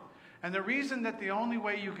 And the reason that the only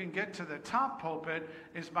way you can get to the top pulpit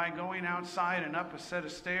is by going outside and up a set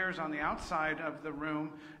of stairs on the outside of the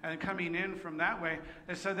room and coming in from that way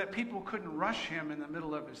is so that people couldn't rush him in the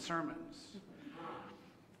middle of his sermons.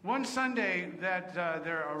 One Sunday that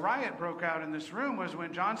a riot broke out in this room was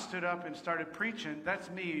when John stood up and started preaching. That's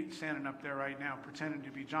me standing up there right now, pretending to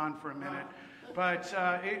be John for a minute. But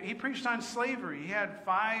he preached on slavery. He had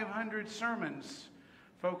 500 sermons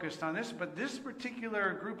focused on this. But this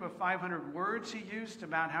particular group of 500 words he used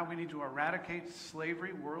about how we need to eradicate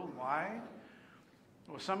slavery worldwide.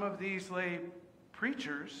 Well, some of these lay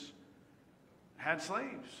preachers had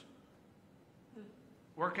slaves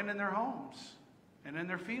working in their homes and in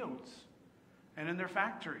their fields and in their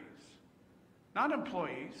factories. Not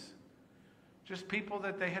employees, just people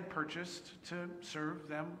that they had purchased to serve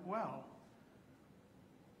them well.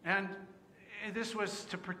 And this was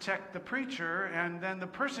to protect the preacher, and then the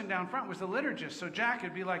person down front was the liturgist. So Jack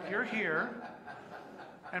would be like, you're here,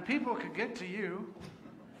 and people could get to you,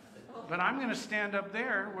 but I'm going to stand up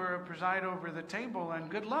there where I preside over the table, and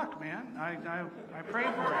good luck, man. I pray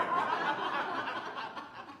for it.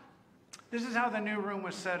 This is how the new room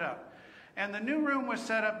was set up. And the new room was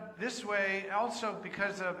set up this way also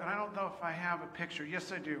because of, and I don't know if I have a picture.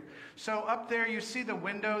 Yes, I do. So up there, you see the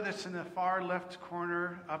window that's in the far left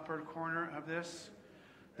corner, upper corner of this?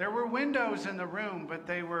 There were windows in the room, but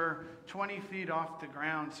they were 20 feet off the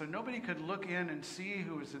ground, so nobody could look in and see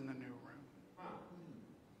who was in the new room.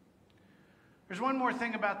 There's one more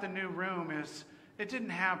thing about the new room is it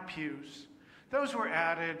didn't have pews. Those were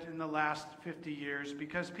added in the last 50 years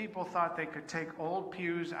because people thought they could take old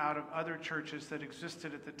pews out of other churches that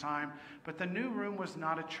existed at the time. But the new room was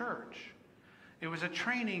not a church. It was a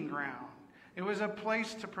training ground. It was a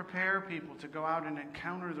place to prepare people to go out and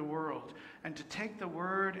encounter the world and to take the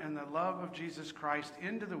word and the love of Jesus Christ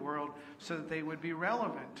into the world so that they would be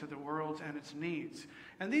relevant to the world and its needs.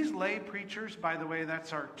 And these lay preachers, by the way,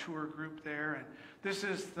 that's our tour group there. And this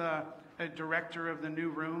is the director of the new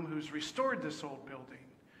room who's restored this old building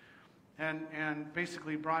and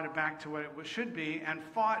basically brought it back to what it should be and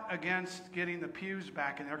fought against getting the pews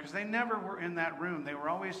back in there because they never were in that room. They were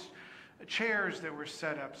always chairs that were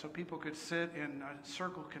set up so people could sit in a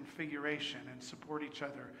circle configuration and support each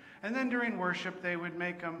other. And then during worship, they would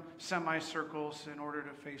make them semicircles in order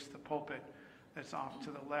to face the pulpit that's off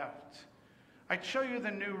to the left. I'd show you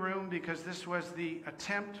the new room because this was the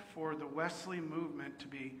attempt for the Wesley movement to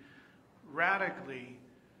be radically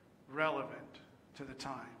relevant to the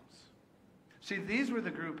times. See, these were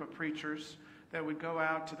the group of preachers that would go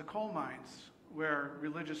out to the coal mines where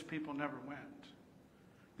religious people never went.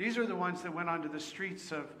 These are the ones that went onto the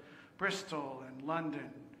streets of Bristol and London,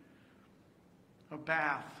 of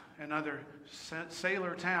Bath and other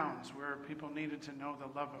sailor towns where people needed to know the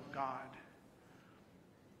love of God.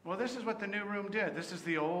 Well, this is what the new room did. This is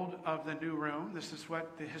the old of the new room. This is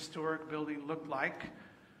what the historic building looked like.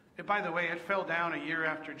 By the way, it fell down a year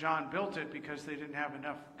after John built it because they didn't have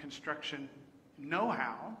enough construction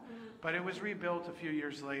know-how. But it was rebuilt a few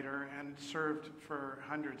years later and served for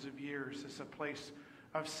hundreds of years as a place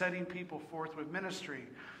of setting people forth with ministry.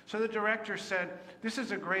 So the director said, this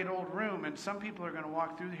is a great old room, and some people are going to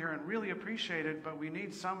walk through here and really appreciate it, but we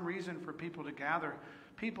need some reason for people to gather,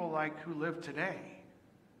 people like who live today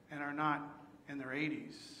and are not in their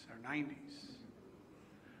 80s or 90s.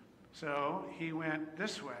 So he went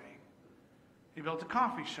this way. He built a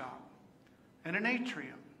coffee shop and an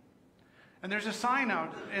atrium. And there's a sign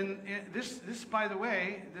out, and this by the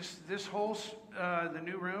way, this whole, the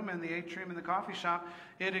new room and the atrium and the coffee shop,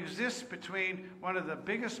 it exists between one of the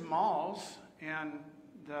biggest malls in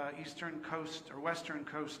the eastern coast or western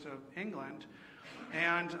coast of England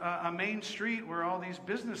and a main street where all these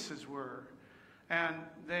businesses were. And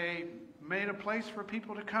they made a place for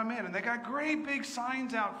people to come in. And they got great big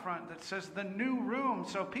signs out front that says the new room.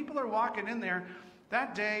 So people are walking in there.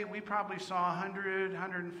 That day, we probably saw 100,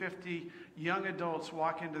 150 young adults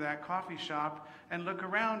walk into that coffee shop and look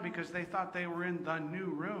around because they thought they were in the new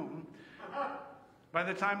room. By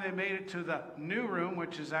the time they made it to the new room,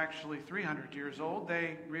 which is actually 300 years old,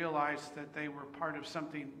 they realized that they were part of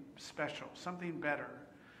something special, something better,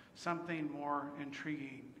 something more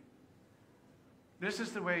intriguing. This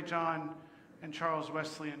is the way John and Charles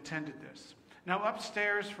Wesley intended this. Now,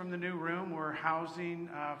 upstairs from the new room were housing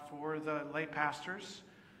for the lay pastors.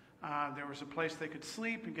 There was a place they could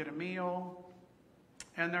sleep and get a meal.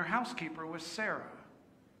 And their housekeeper was Sarah.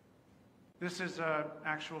 This is an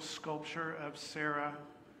actual sculpture of Sarah.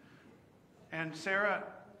 And Sarah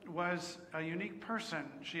was a unique person.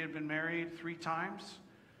 She had been married 3 times.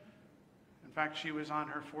 In fact, she was on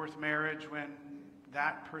her 4th marriage when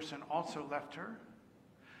that person also left her.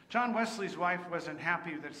 John Wesley's wife wasn't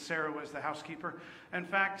happy that Sarah was the housekeeper. In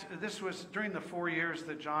fact, this was during the 4 years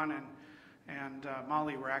that John and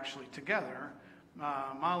Molly were actually together.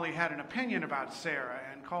 Molly had an opinion about Sarah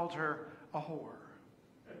and called her a whore.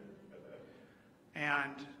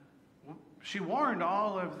 And she warned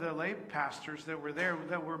all of the lay pastors that were there,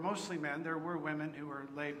 that were mostly men. There were women who were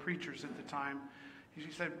lay preachers at the time.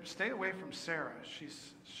 She said, stay away from Sarah.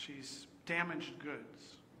 She's damaged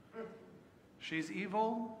goods. She's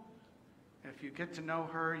evil. If you get to know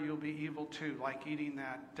her, you'll be evil too, like eating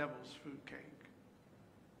that devil's food cake.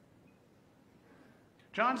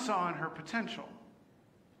 John saw in her potential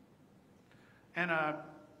and a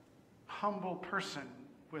humble person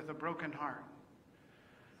with a broken heart.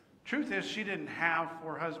 Truth is, she didn't have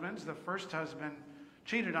 4 husbands. The first husband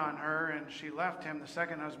cheated on her and she left him. The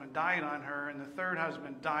second husband died on her, and the third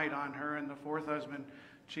husband died on her, and the 4th husband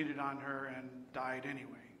cheated on her and died anyway.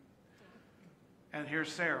 And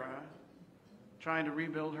here's Sarah trying to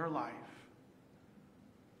rebuild her life.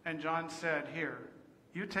 And John said, here,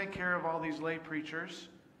 you take care of all these lay preachers.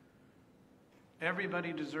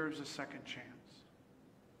 Everybody deserves a second chance.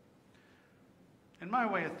 In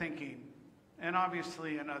my way of thinking, and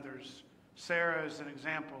obviously in others, Sarah is an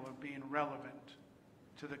example of being relevant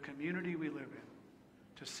to the community we live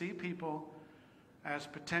in, to see people as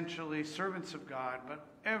potentially servants of God, but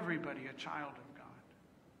everybody a child of God.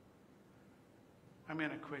 I'm going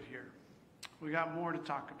to quit here. We got more to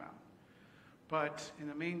talk about. But in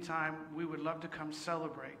the meantime, we would love to come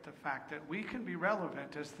celebrate the fact that we can be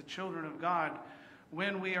relevant as the children of God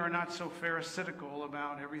when we are not so pharisaical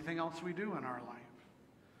about everything else we do in our life.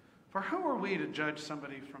 For who are we to judge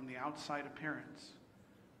somebody from the outside appearance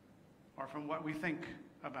or from what we think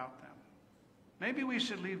about them? Maybe we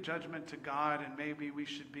should leave judgment to God, and maybe we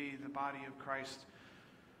should be the body of Christ,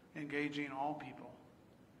 engaging all people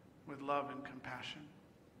with love and compassion.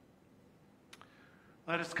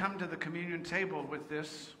 Let us come to the communion table with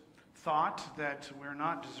this thought that we're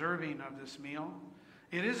not deserving of this meal.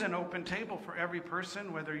 It is an open table for every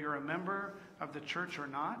person, whether you're a member of the church or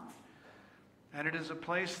not. And it is a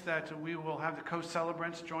place that we will have the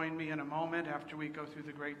co-celebrants join me in a moment after we go through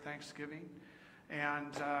the great Thanksgiving.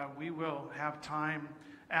 And we will have time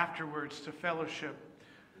afterwards to fellowship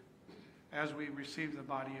as we receive the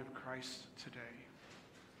body of Christ today.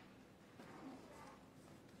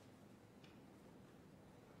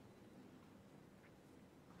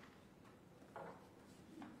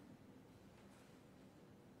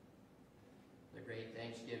 The great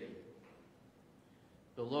Thanksgiving.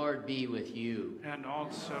 The Lord be with you. And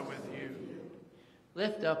also with you.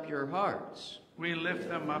 Lift up your hearts. We lift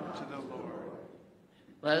them up to the Lord.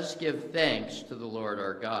 Let us give thanks to the Lord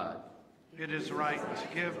our God. It is right to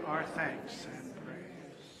give our thanks and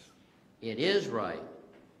praise. It is right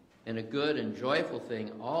and a good and joyful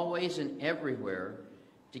thing always and everywhere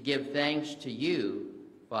to give thanks to you,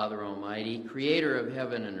 Father Almighty, creator of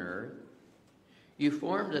heaven and earth. You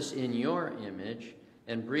formed us in your image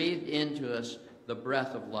and breathed into us the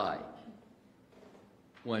breath of life.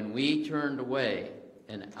 When we turned away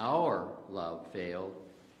and our love failed,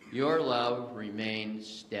 your love remained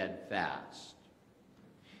steadfast.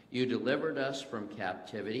 You delivered us from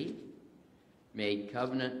captivity, made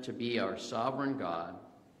covenant to be our sovereign God,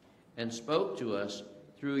 and spoke to us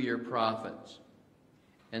through your prophets.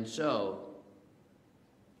 And so,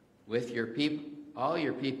 with your all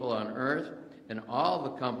your people on earth and all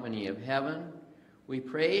the company of heaven, we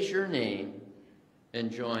praise your name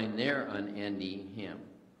and join their unending hymn.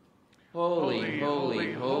 Holy,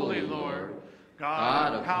 holy, holy Lord,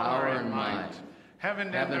 God of power and might,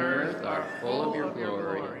 heaven and earth are full of your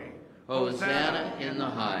glory. Hosanna in the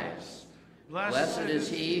highest. Blessed is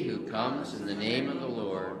he who comes in the name of the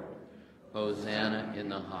Lord. Hosanna in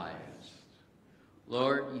the highest.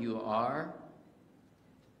 Lord, you are.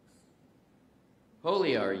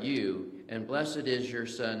 Holy are you, and blessed is your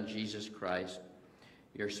Son, Jesus Christ.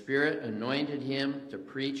 Your Spirit anointed him to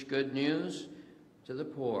preach good news to the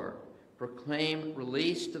poor, proclaim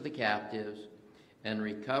release to the captives, and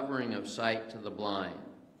recovering of sight to the blind,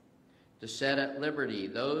 to set at liberty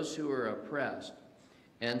those who are oppressed,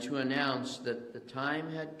 and to announce that the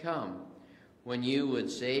time had come when you would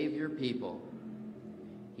save your people.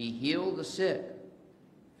 He healed the sick,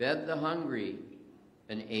 fed the hungry,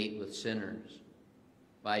 and ate with sinners.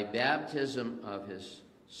 By baptism of his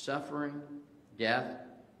suffering, death,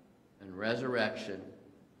 and resurrection,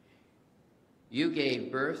 you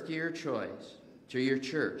gave birth to your choice, to your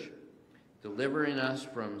church, delivering us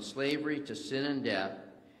from slavery to sin and death,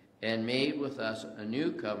 and made with us a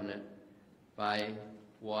new covenant by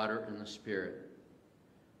water and the Spirit.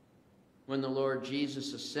 When the Lord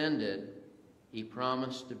Jesus ascended, he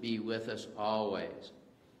promised to be with us always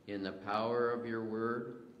in the power of your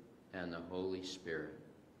word and the Holy Spirit.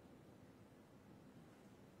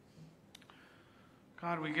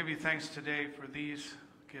 God, we give you thanks today for these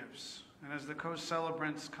gifts. And as the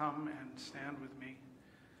co-celebrants come and stand with me,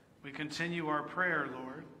 we continue our prayer,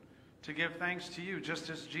 Lord, to give thanks to you, just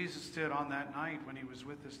as Jesus did on that night when he was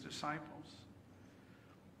with his disciples.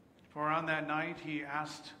 For on that night, he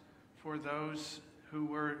asked for those who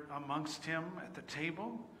were amongst him at the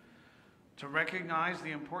table to recognize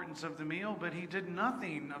the importance of the meal, but he did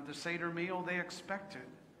nothing of the Seder meal they expected.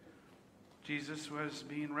 Jesus was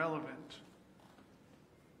being relevant.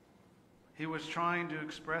 He was trying to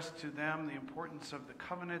express to them the importance of the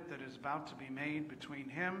covenant that is about to be made between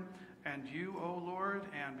him and you, O Lord,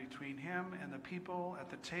 and between him and the people at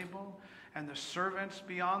the table and the servants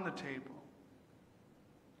beyond the table.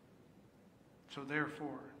 So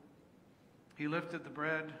therefore, he lifted the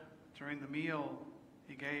bread during the meal.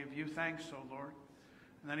 He gave you thanks, O Lord.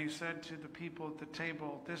 And then he said to the people at the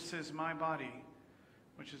table, "This is my body,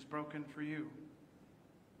 which is broken for you.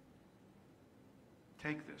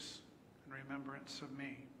 Take this in remembrance of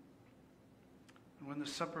me." And when the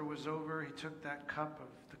supper was over, he took that cup of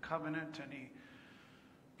the covenant and he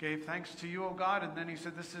gave thanks to you, O God. And then he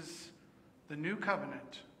said, "This is the new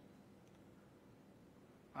covenant.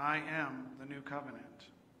 I am the new covenant.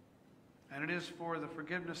 And it is for the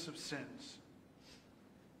forgiveness of sins.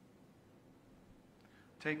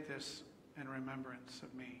 Take this in remembrance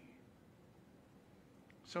of me."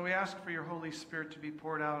 So we ask for your Holy Spirit to be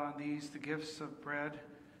poured out on these, the gifts of bread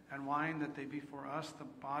and wine, that they be for us the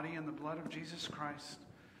body and the blood of Jesus Christ,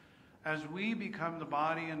 as we become the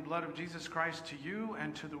body and blood of Jesus Christ to you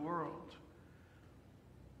and to the world.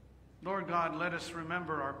 Lord God, let us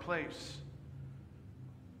remember our place,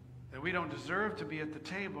 that we don't deserve to be at the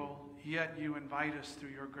table, yet you invite us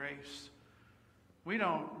through your grace. We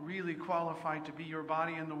don't really qualify to be your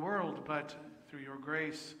body in the world, but through your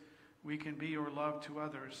grace, we can be your love to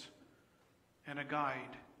others and a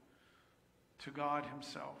guide to God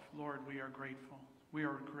himself. Lord, we are grateful. We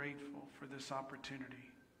are grateful for this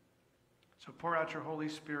opportunity. So pour out your Holy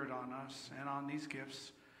Spirit on us and on these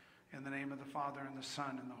gifts in the name of the Father and the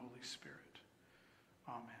Son and the Holy Spirit.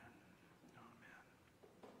 Amen.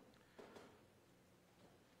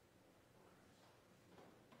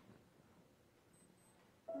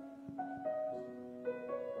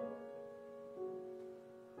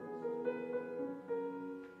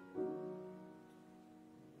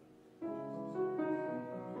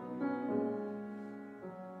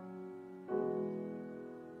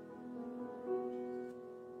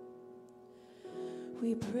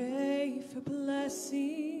 We pray for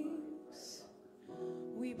blessings,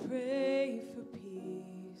 we pray for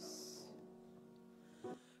peace,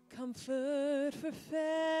 comfort for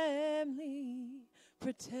family,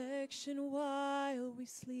 protection while we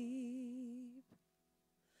sleep.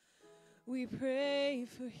 We pray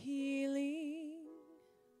for healing,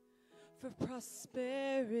 for prosperity.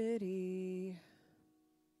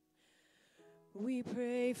 We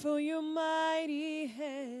pray for your mighty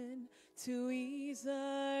hand to ease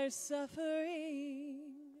our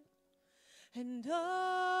suffering, and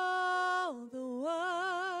all the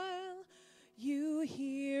while you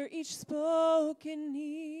hear each spoken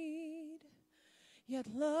need, yet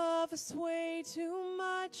love us way too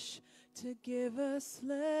much to give us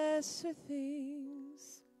lesser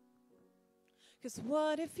things. 'Cause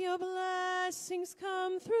what if your blessings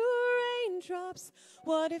come through raindrops?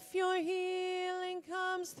 What if your healing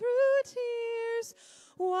comes through tears?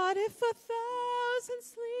 What if 1,000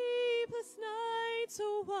 sleepless nights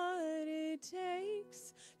are what it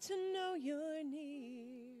takes to know you're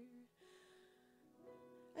near?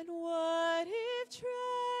 And what if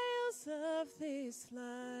trials of this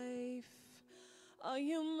life are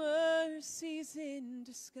your mercies in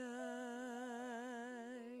disguise?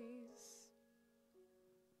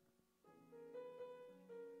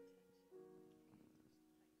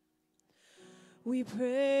 We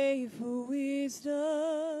pray for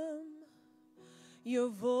wisdom, your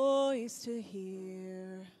voice to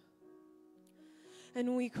hear.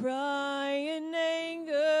 And we cry in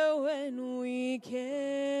anger when we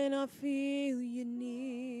cannot feel you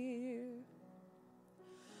near.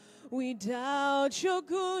 We doubt your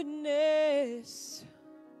goodness,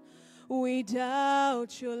 we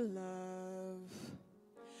doubt your love,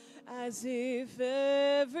 as if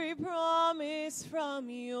every promise from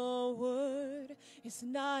your word is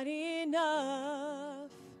not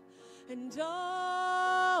enough. And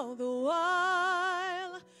all the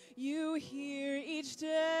while you hear each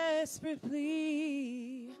desperate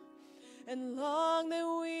plea and long that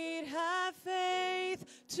we'd have faith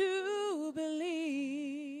to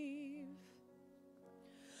believe.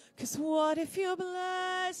 'Cause what if your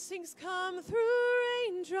blessings come through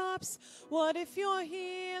raindrops? What if your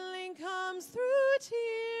healing comes through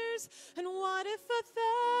tears? And what if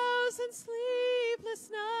 1,000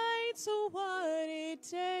 sleepless nights are what it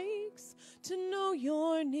takes to know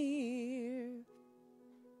you're near?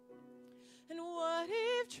 And what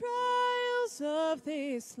if trials of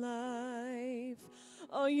this life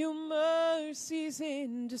are your mercies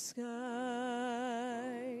in disguise?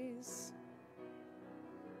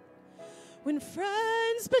 When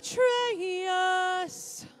friends betray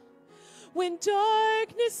us, when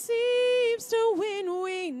darkness seems to win,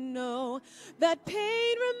 we know that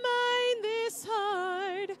pain reminds this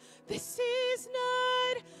heart, this is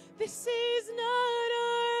not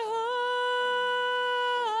our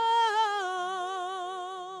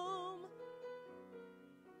home.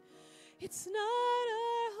 It's not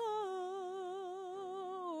our home.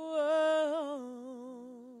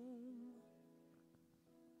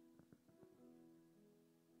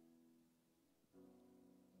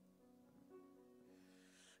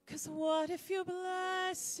 'Cause what if your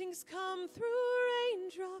blessings come through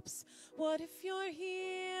raindrops? What if your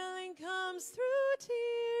healing comes through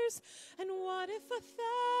tears? And what if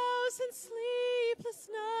 1,000 sleepless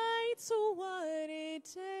nights are what it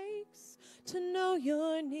takes to know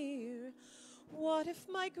you're near? What if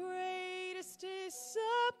my greatest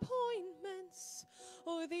disappointments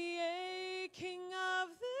or the aching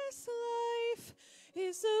of this life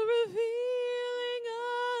is a revealing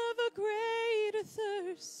of a greater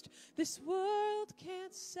thirst this world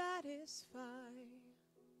can't satisfy?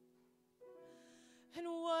 And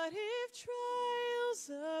what if trials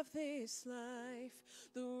of this life,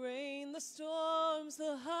 the rain, the storms,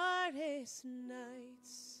 the hardest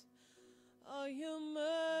nights, are your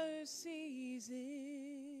mercies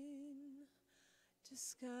in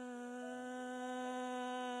disguise?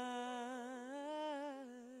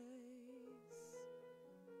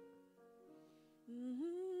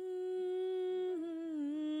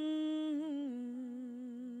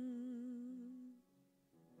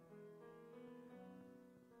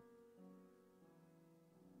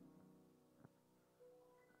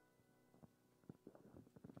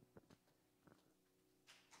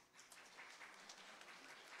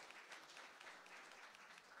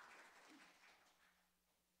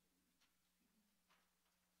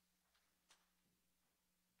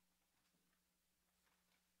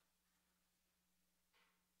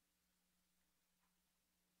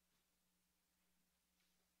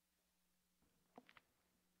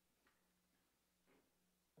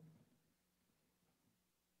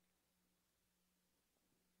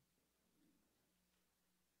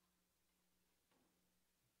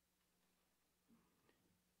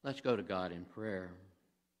 Let's go to God in prayer.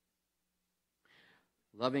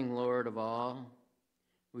 Loving Lord of all,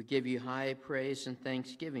 we give you high praise and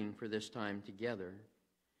thanksgiving for this time together,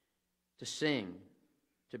 to sing,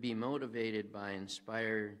 to be motivated by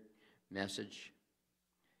inspired message,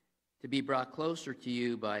 to be brought closer to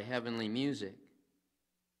you by heavenly music,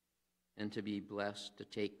 and to be blessed to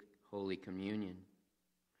take Holy Communion.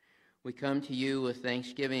 We come to you with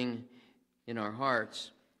thanksgiving in our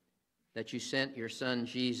hearts that you sent your Son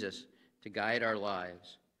Jesus to guide our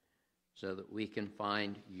lives so that we can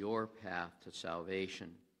find your path to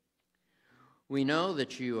salvation. We know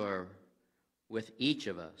that you are with each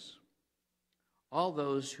of us, all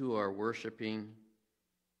those who are worshiping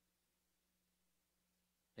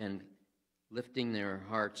and lifting their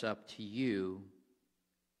hearts up to you,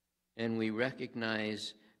 and we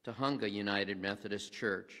recognize Tahunga United Methodist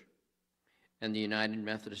Church and the United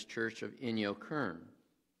Methodist Church of Inyo Kern.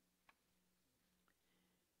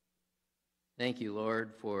 Thank you,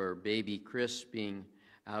 Lord, for baby Chris being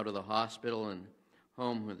out of the hospital and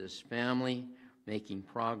home with his family, making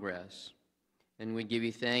progress. And we give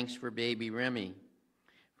you thanks for baby Remy,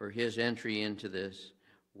 for his entry into this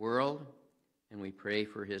world, and we pray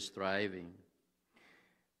for his thriving.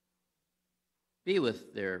 Be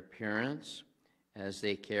with their parents as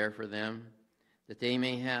they care for them, that they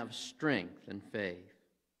may have strength and faith.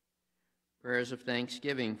 Prayers of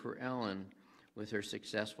thanksgiving for Ellen with her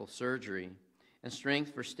successful surgery, and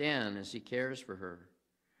strength for Stan as he cares for her.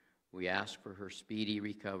 We ask for her speedy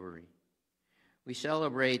recovery. We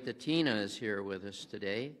celebrate that Tina is here with us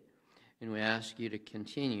today, and we ask you to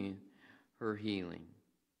continue her healing.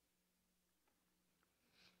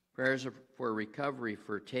 Prayers for recovery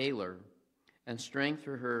for Taylor and strength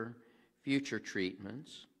for her future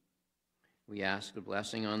treatments. We ask a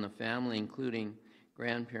blessing on the family, including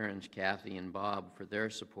grandparents Kathy and Bob, for their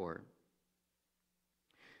support.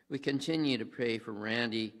 We continue to pray for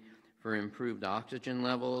Randy for improved oxygen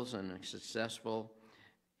levels and a successful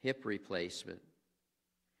hip replacement.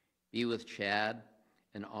 Be with Chad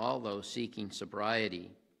and all those seeking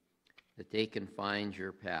sobriety, that they can find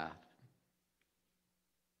your path.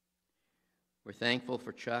 We're thankful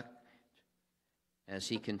for Chuck as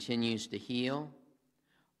he continues to heal,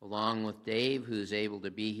 along with Dave, who's able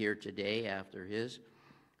to be here today after his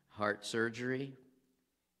heart surgery.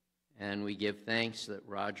 And we give thanks that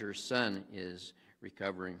Roger's son is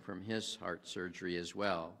recovering from his heart surgery as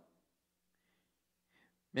well.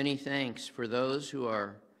 Many thanks for those who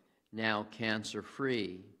are now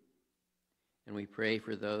cancer-free, and we pray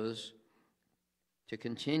for those to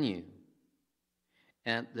continue,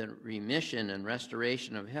 and the remission and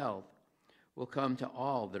restoration of health will come to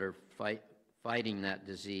all that are fighting that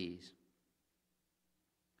disease.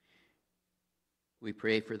 We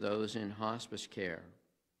pray for those in hospice care.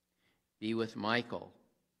 Be with Michael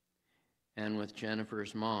and with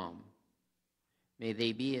Jennifer's mom. May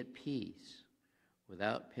they be at peace,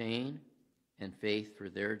 without pain, and faith for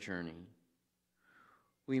their journey.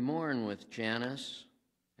 We mourn with Janice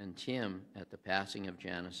and Tim at the passing of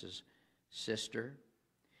Janice's sister.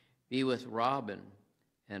 Be with Robin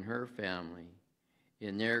and her family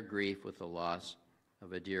in their grief with the loss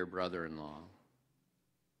of a dear brother-in-law.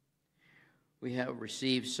 We have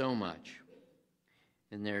received so much,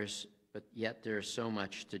 but yet there's so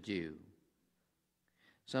much to do.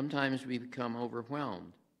 Sometimes we become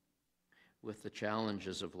overwhelmed with the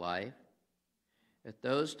challenges of life. At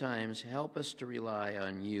those times, help us to rely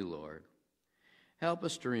on you, Lord. Help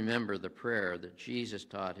us to remember the prayer that Jesus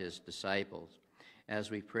taught his disciples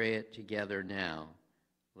as we pray it together now,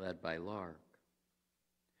 led by Lark.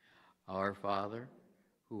 Our Father,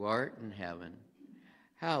 who art in heaven,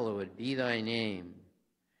 hallowed be thy name.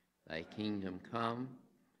 Thy kingdom come,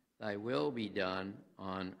 thy will be done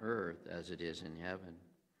on earth as it is in heaven.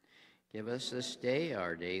 Give us this day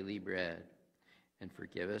our daily bread, and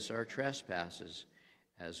forgive us our trespasses,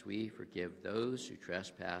 as we forgive those who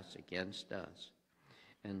trespass against us.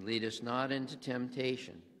 And lead us not into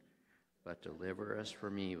temptation, but deliver us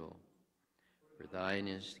from evil. For thine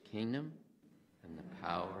is the kingdom, and the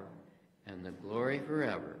power, and the glory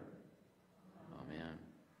forever. Amen.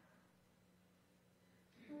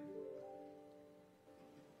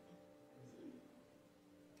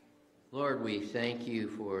 Lord, we thank you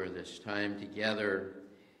for this time together.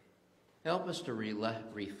 Help us to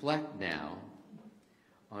reflect now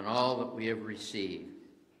on all that we have received.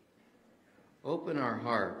 Open our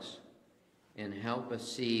hearts and help us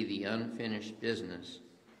see the unfinished business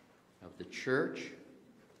of the church,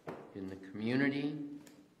 in the community,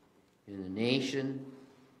 in the nation,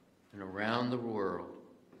 and around the world.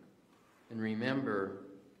 And remember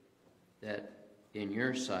that in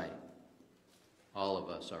your sight, all of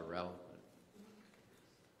us are relevant.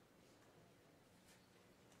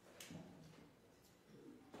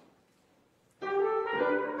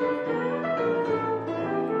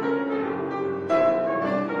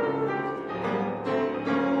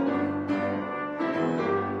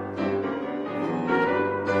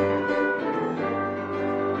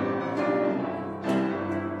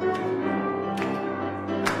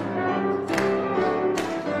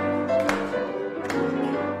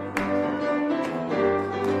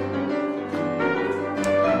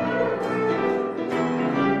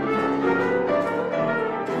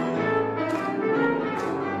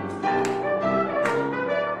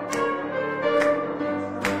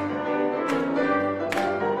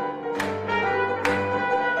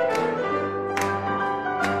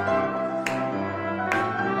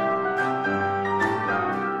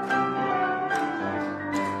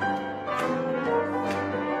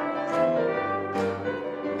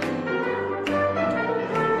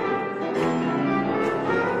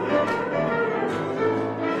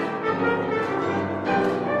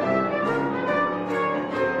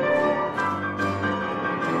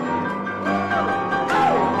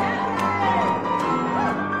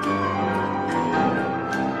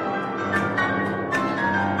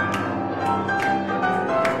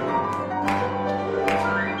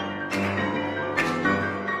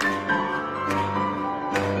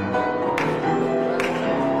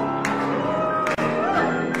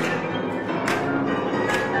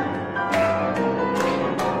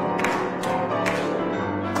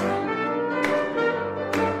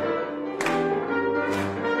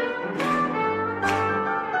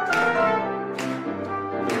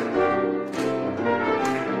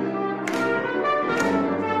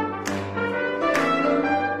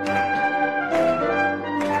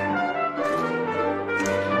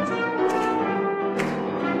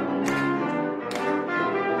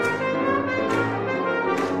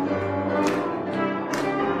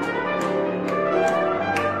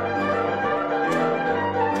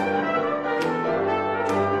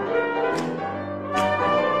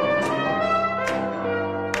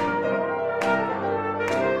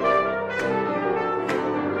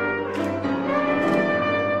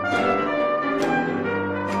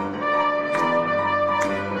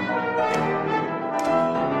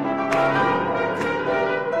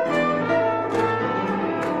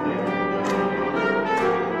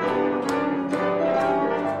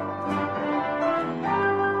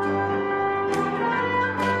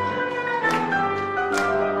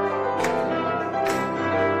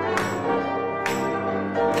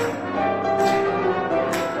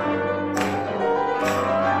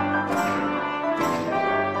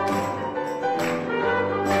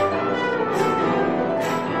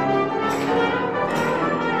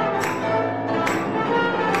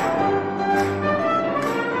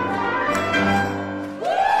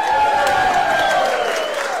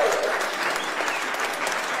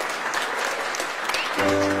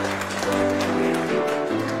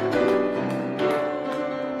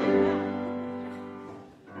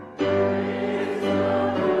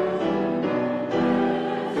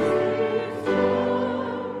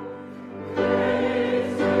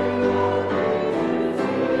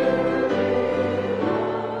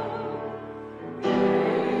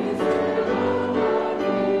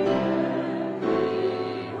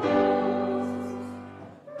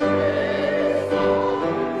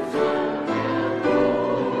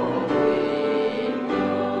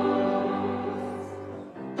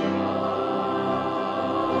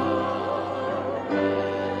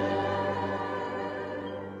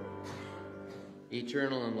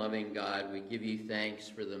 Eternal and loving God, we give you thanks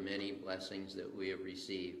for the many blessings that we have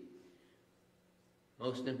received.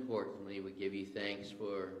 Most importantly, we give you thanks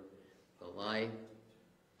for the life,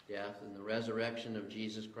 death, and the resurrection of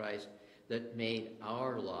Jesus Christ that made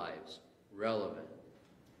our lives relevant.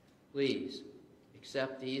 Please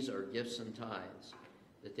accept these, our gifts and tithes,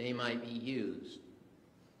 that they might be used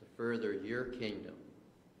to further your kingdom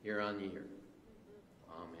here on the earth.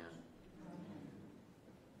 Amen.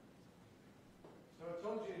 So I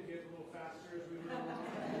told you to get a little faster as we move along.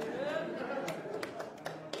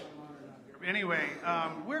 Anyway,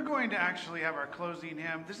 we're going to actually have our closing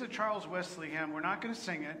hymn. This is a Charles Wesley hymn. We're not going to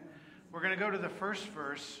sing it. We're going to go to the first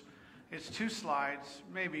verse. It's 2 slides,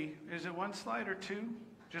 maybe. Is it 1 slide or 2?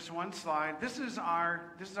 Just 1 slide. This is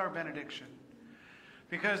our benediction.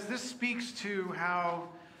 Because this speaks to how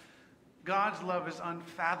God's love is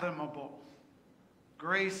unfathomable.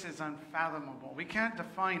 Grace is unfathomable. We can't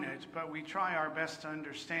define it, but we try our best to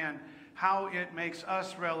understand how it makes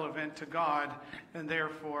us relevant to God, and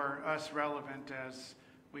therefore us relevant as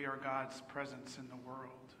we are God's presence in the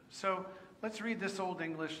world. So let's read this Old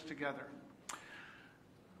English together.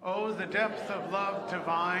 Oh, the depth of love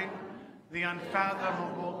divine, the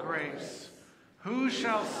unfathomable grace. Who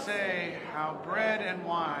shall say how bread and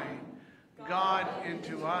wine God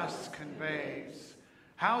into us conveys?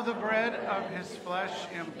 How the bread of his flesh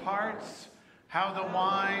imparts, how the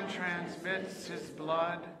wine transmits his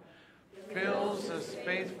blood, fills us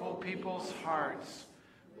faithful people's hearts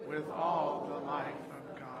with all the life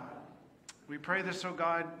of God. We pray this, O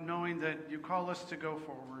God, knowing that you call us to go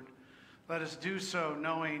forward. Let us do so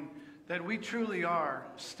knowing that we truly are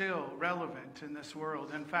still relevant in this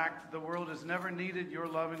world. In fact, the world has never needed your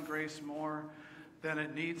love and grace more than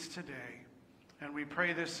it needs today. And we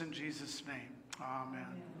pray this in Jesus' name. Amen.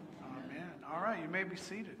 Amen. All right, you may be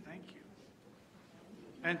seated. Thank you.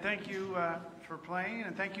 And thank you for playing,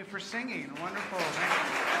 and thank you for singing. Wonderful. Thank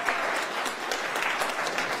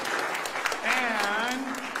you. And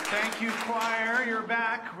thank you, choir. You're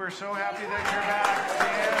back. We're so happy that you're back.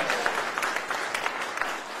 Yes.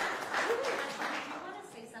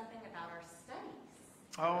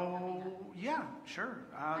 Oh, yeah, sure.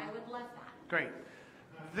 I would love that. Great.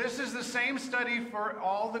 This is the same study for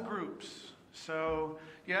all the groups. So,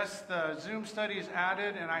 yes, the Zoom study is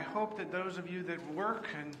added, and I hope that those of you that work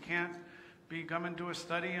and can't be coming to a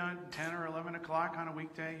study on 10 or 11 o'clock on a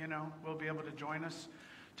weekday, will be able to join us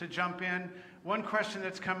to jump in. One question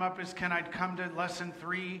that's come up is, can I come to lesson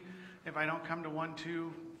 3 if I don't come to 1,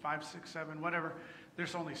 2, 5, 6, 7, whatever?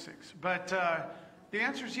 There's only 6. But the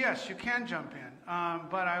answer is yes, you can jump in.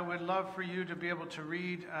 But I would love for you to be able to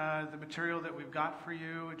read the material that we've got for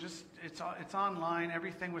you. It's online.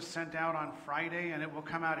 Everything was sent out on Friday, and it will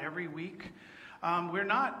come out every week. We're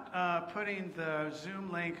not putting the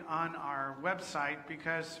Zoom link on our website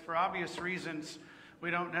because, for obvious reasons, we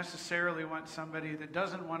don't necessarily want somebody that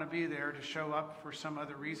doesn't want to be there to show up for some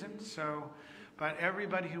other reason. But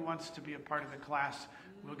everybody who wants to be a part of the class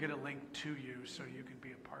will get a link to you so you can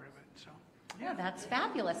be a part of it. So. Yeah, that's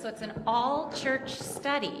fabulous. So it's an all-church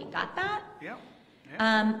study. Got that? Yep.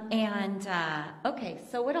 Okay,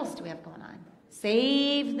 so what else do we have going on?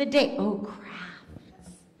 Save the date. Oh,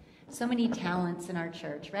 crafts. So many talents in our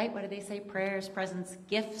church, right? What do they say? Prayers, presents,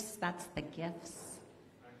 gifts. That's the gifts.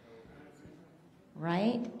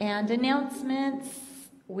 Right? And announcements.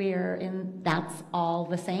 That's all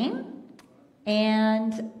the same.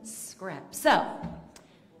 And script. So,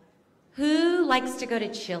 who likes to go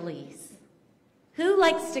to Chili's? Who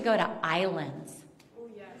likes to go to Islands? Oh,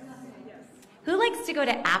 yes. Yes. Who likes to go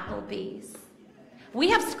to Applebee's? We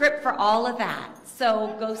have script for all of that.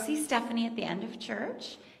 So go see Stephanie at the end of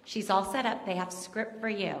church. She's all set up. They have script for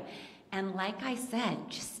you. And like I said,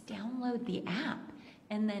 just download the app.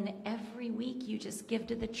 And then every week you just give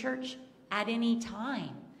to the church at any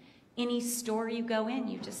time. Any store you go in,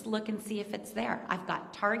 you just look and see if it's there. I've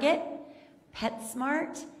got Target,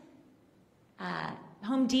 PetSmart,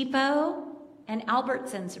 Home Depot, and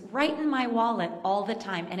Albertsons right in my wallet all the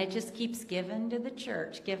time, and it just keeps giving to the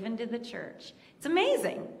church, giving to the church. It's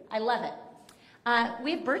amazing. I love it.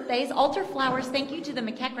 We have birthdays, altar flowers. Thank you to the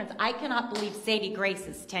McEachrons. I cannot believe Sadie Grace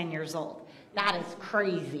is 10 years old. That is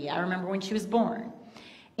crazy. I remember when she was born.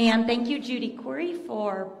 And thank you, Judy Corey,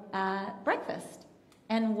 for breakfast.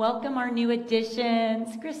 And welcome our new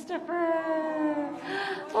additions, Christopher.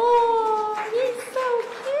 Oh, he's so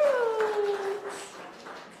cute.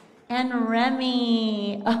 And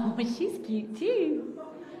Remy. Oh, she's cute too.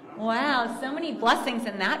 Wow, so many blessings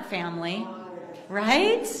in that family,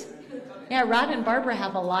 right? Yeah, Rod and Barbara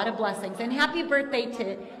have a lot of blessings. And happy birthday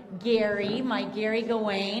to Gary, my Gary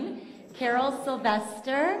Gawain, Carol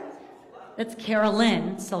Sylvester, That's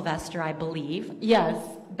Carolyn Sylvester, I believe. Yes,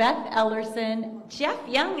 Beth Ellerson. Jeff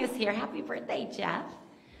Young is here. Happy birthday, Jeff.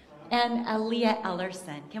 And Aaliyah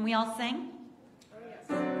Ellerson. Can we all sing?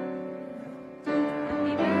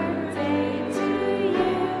 Happy birthday to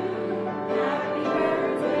you. Happy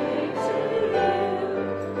birthday to you.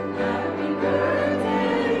 Happy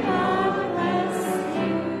birthday, God bless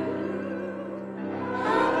you.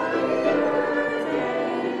 Happy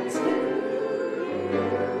birthday to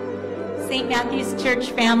you. St. Matthew's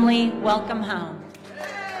Church family, welcome home.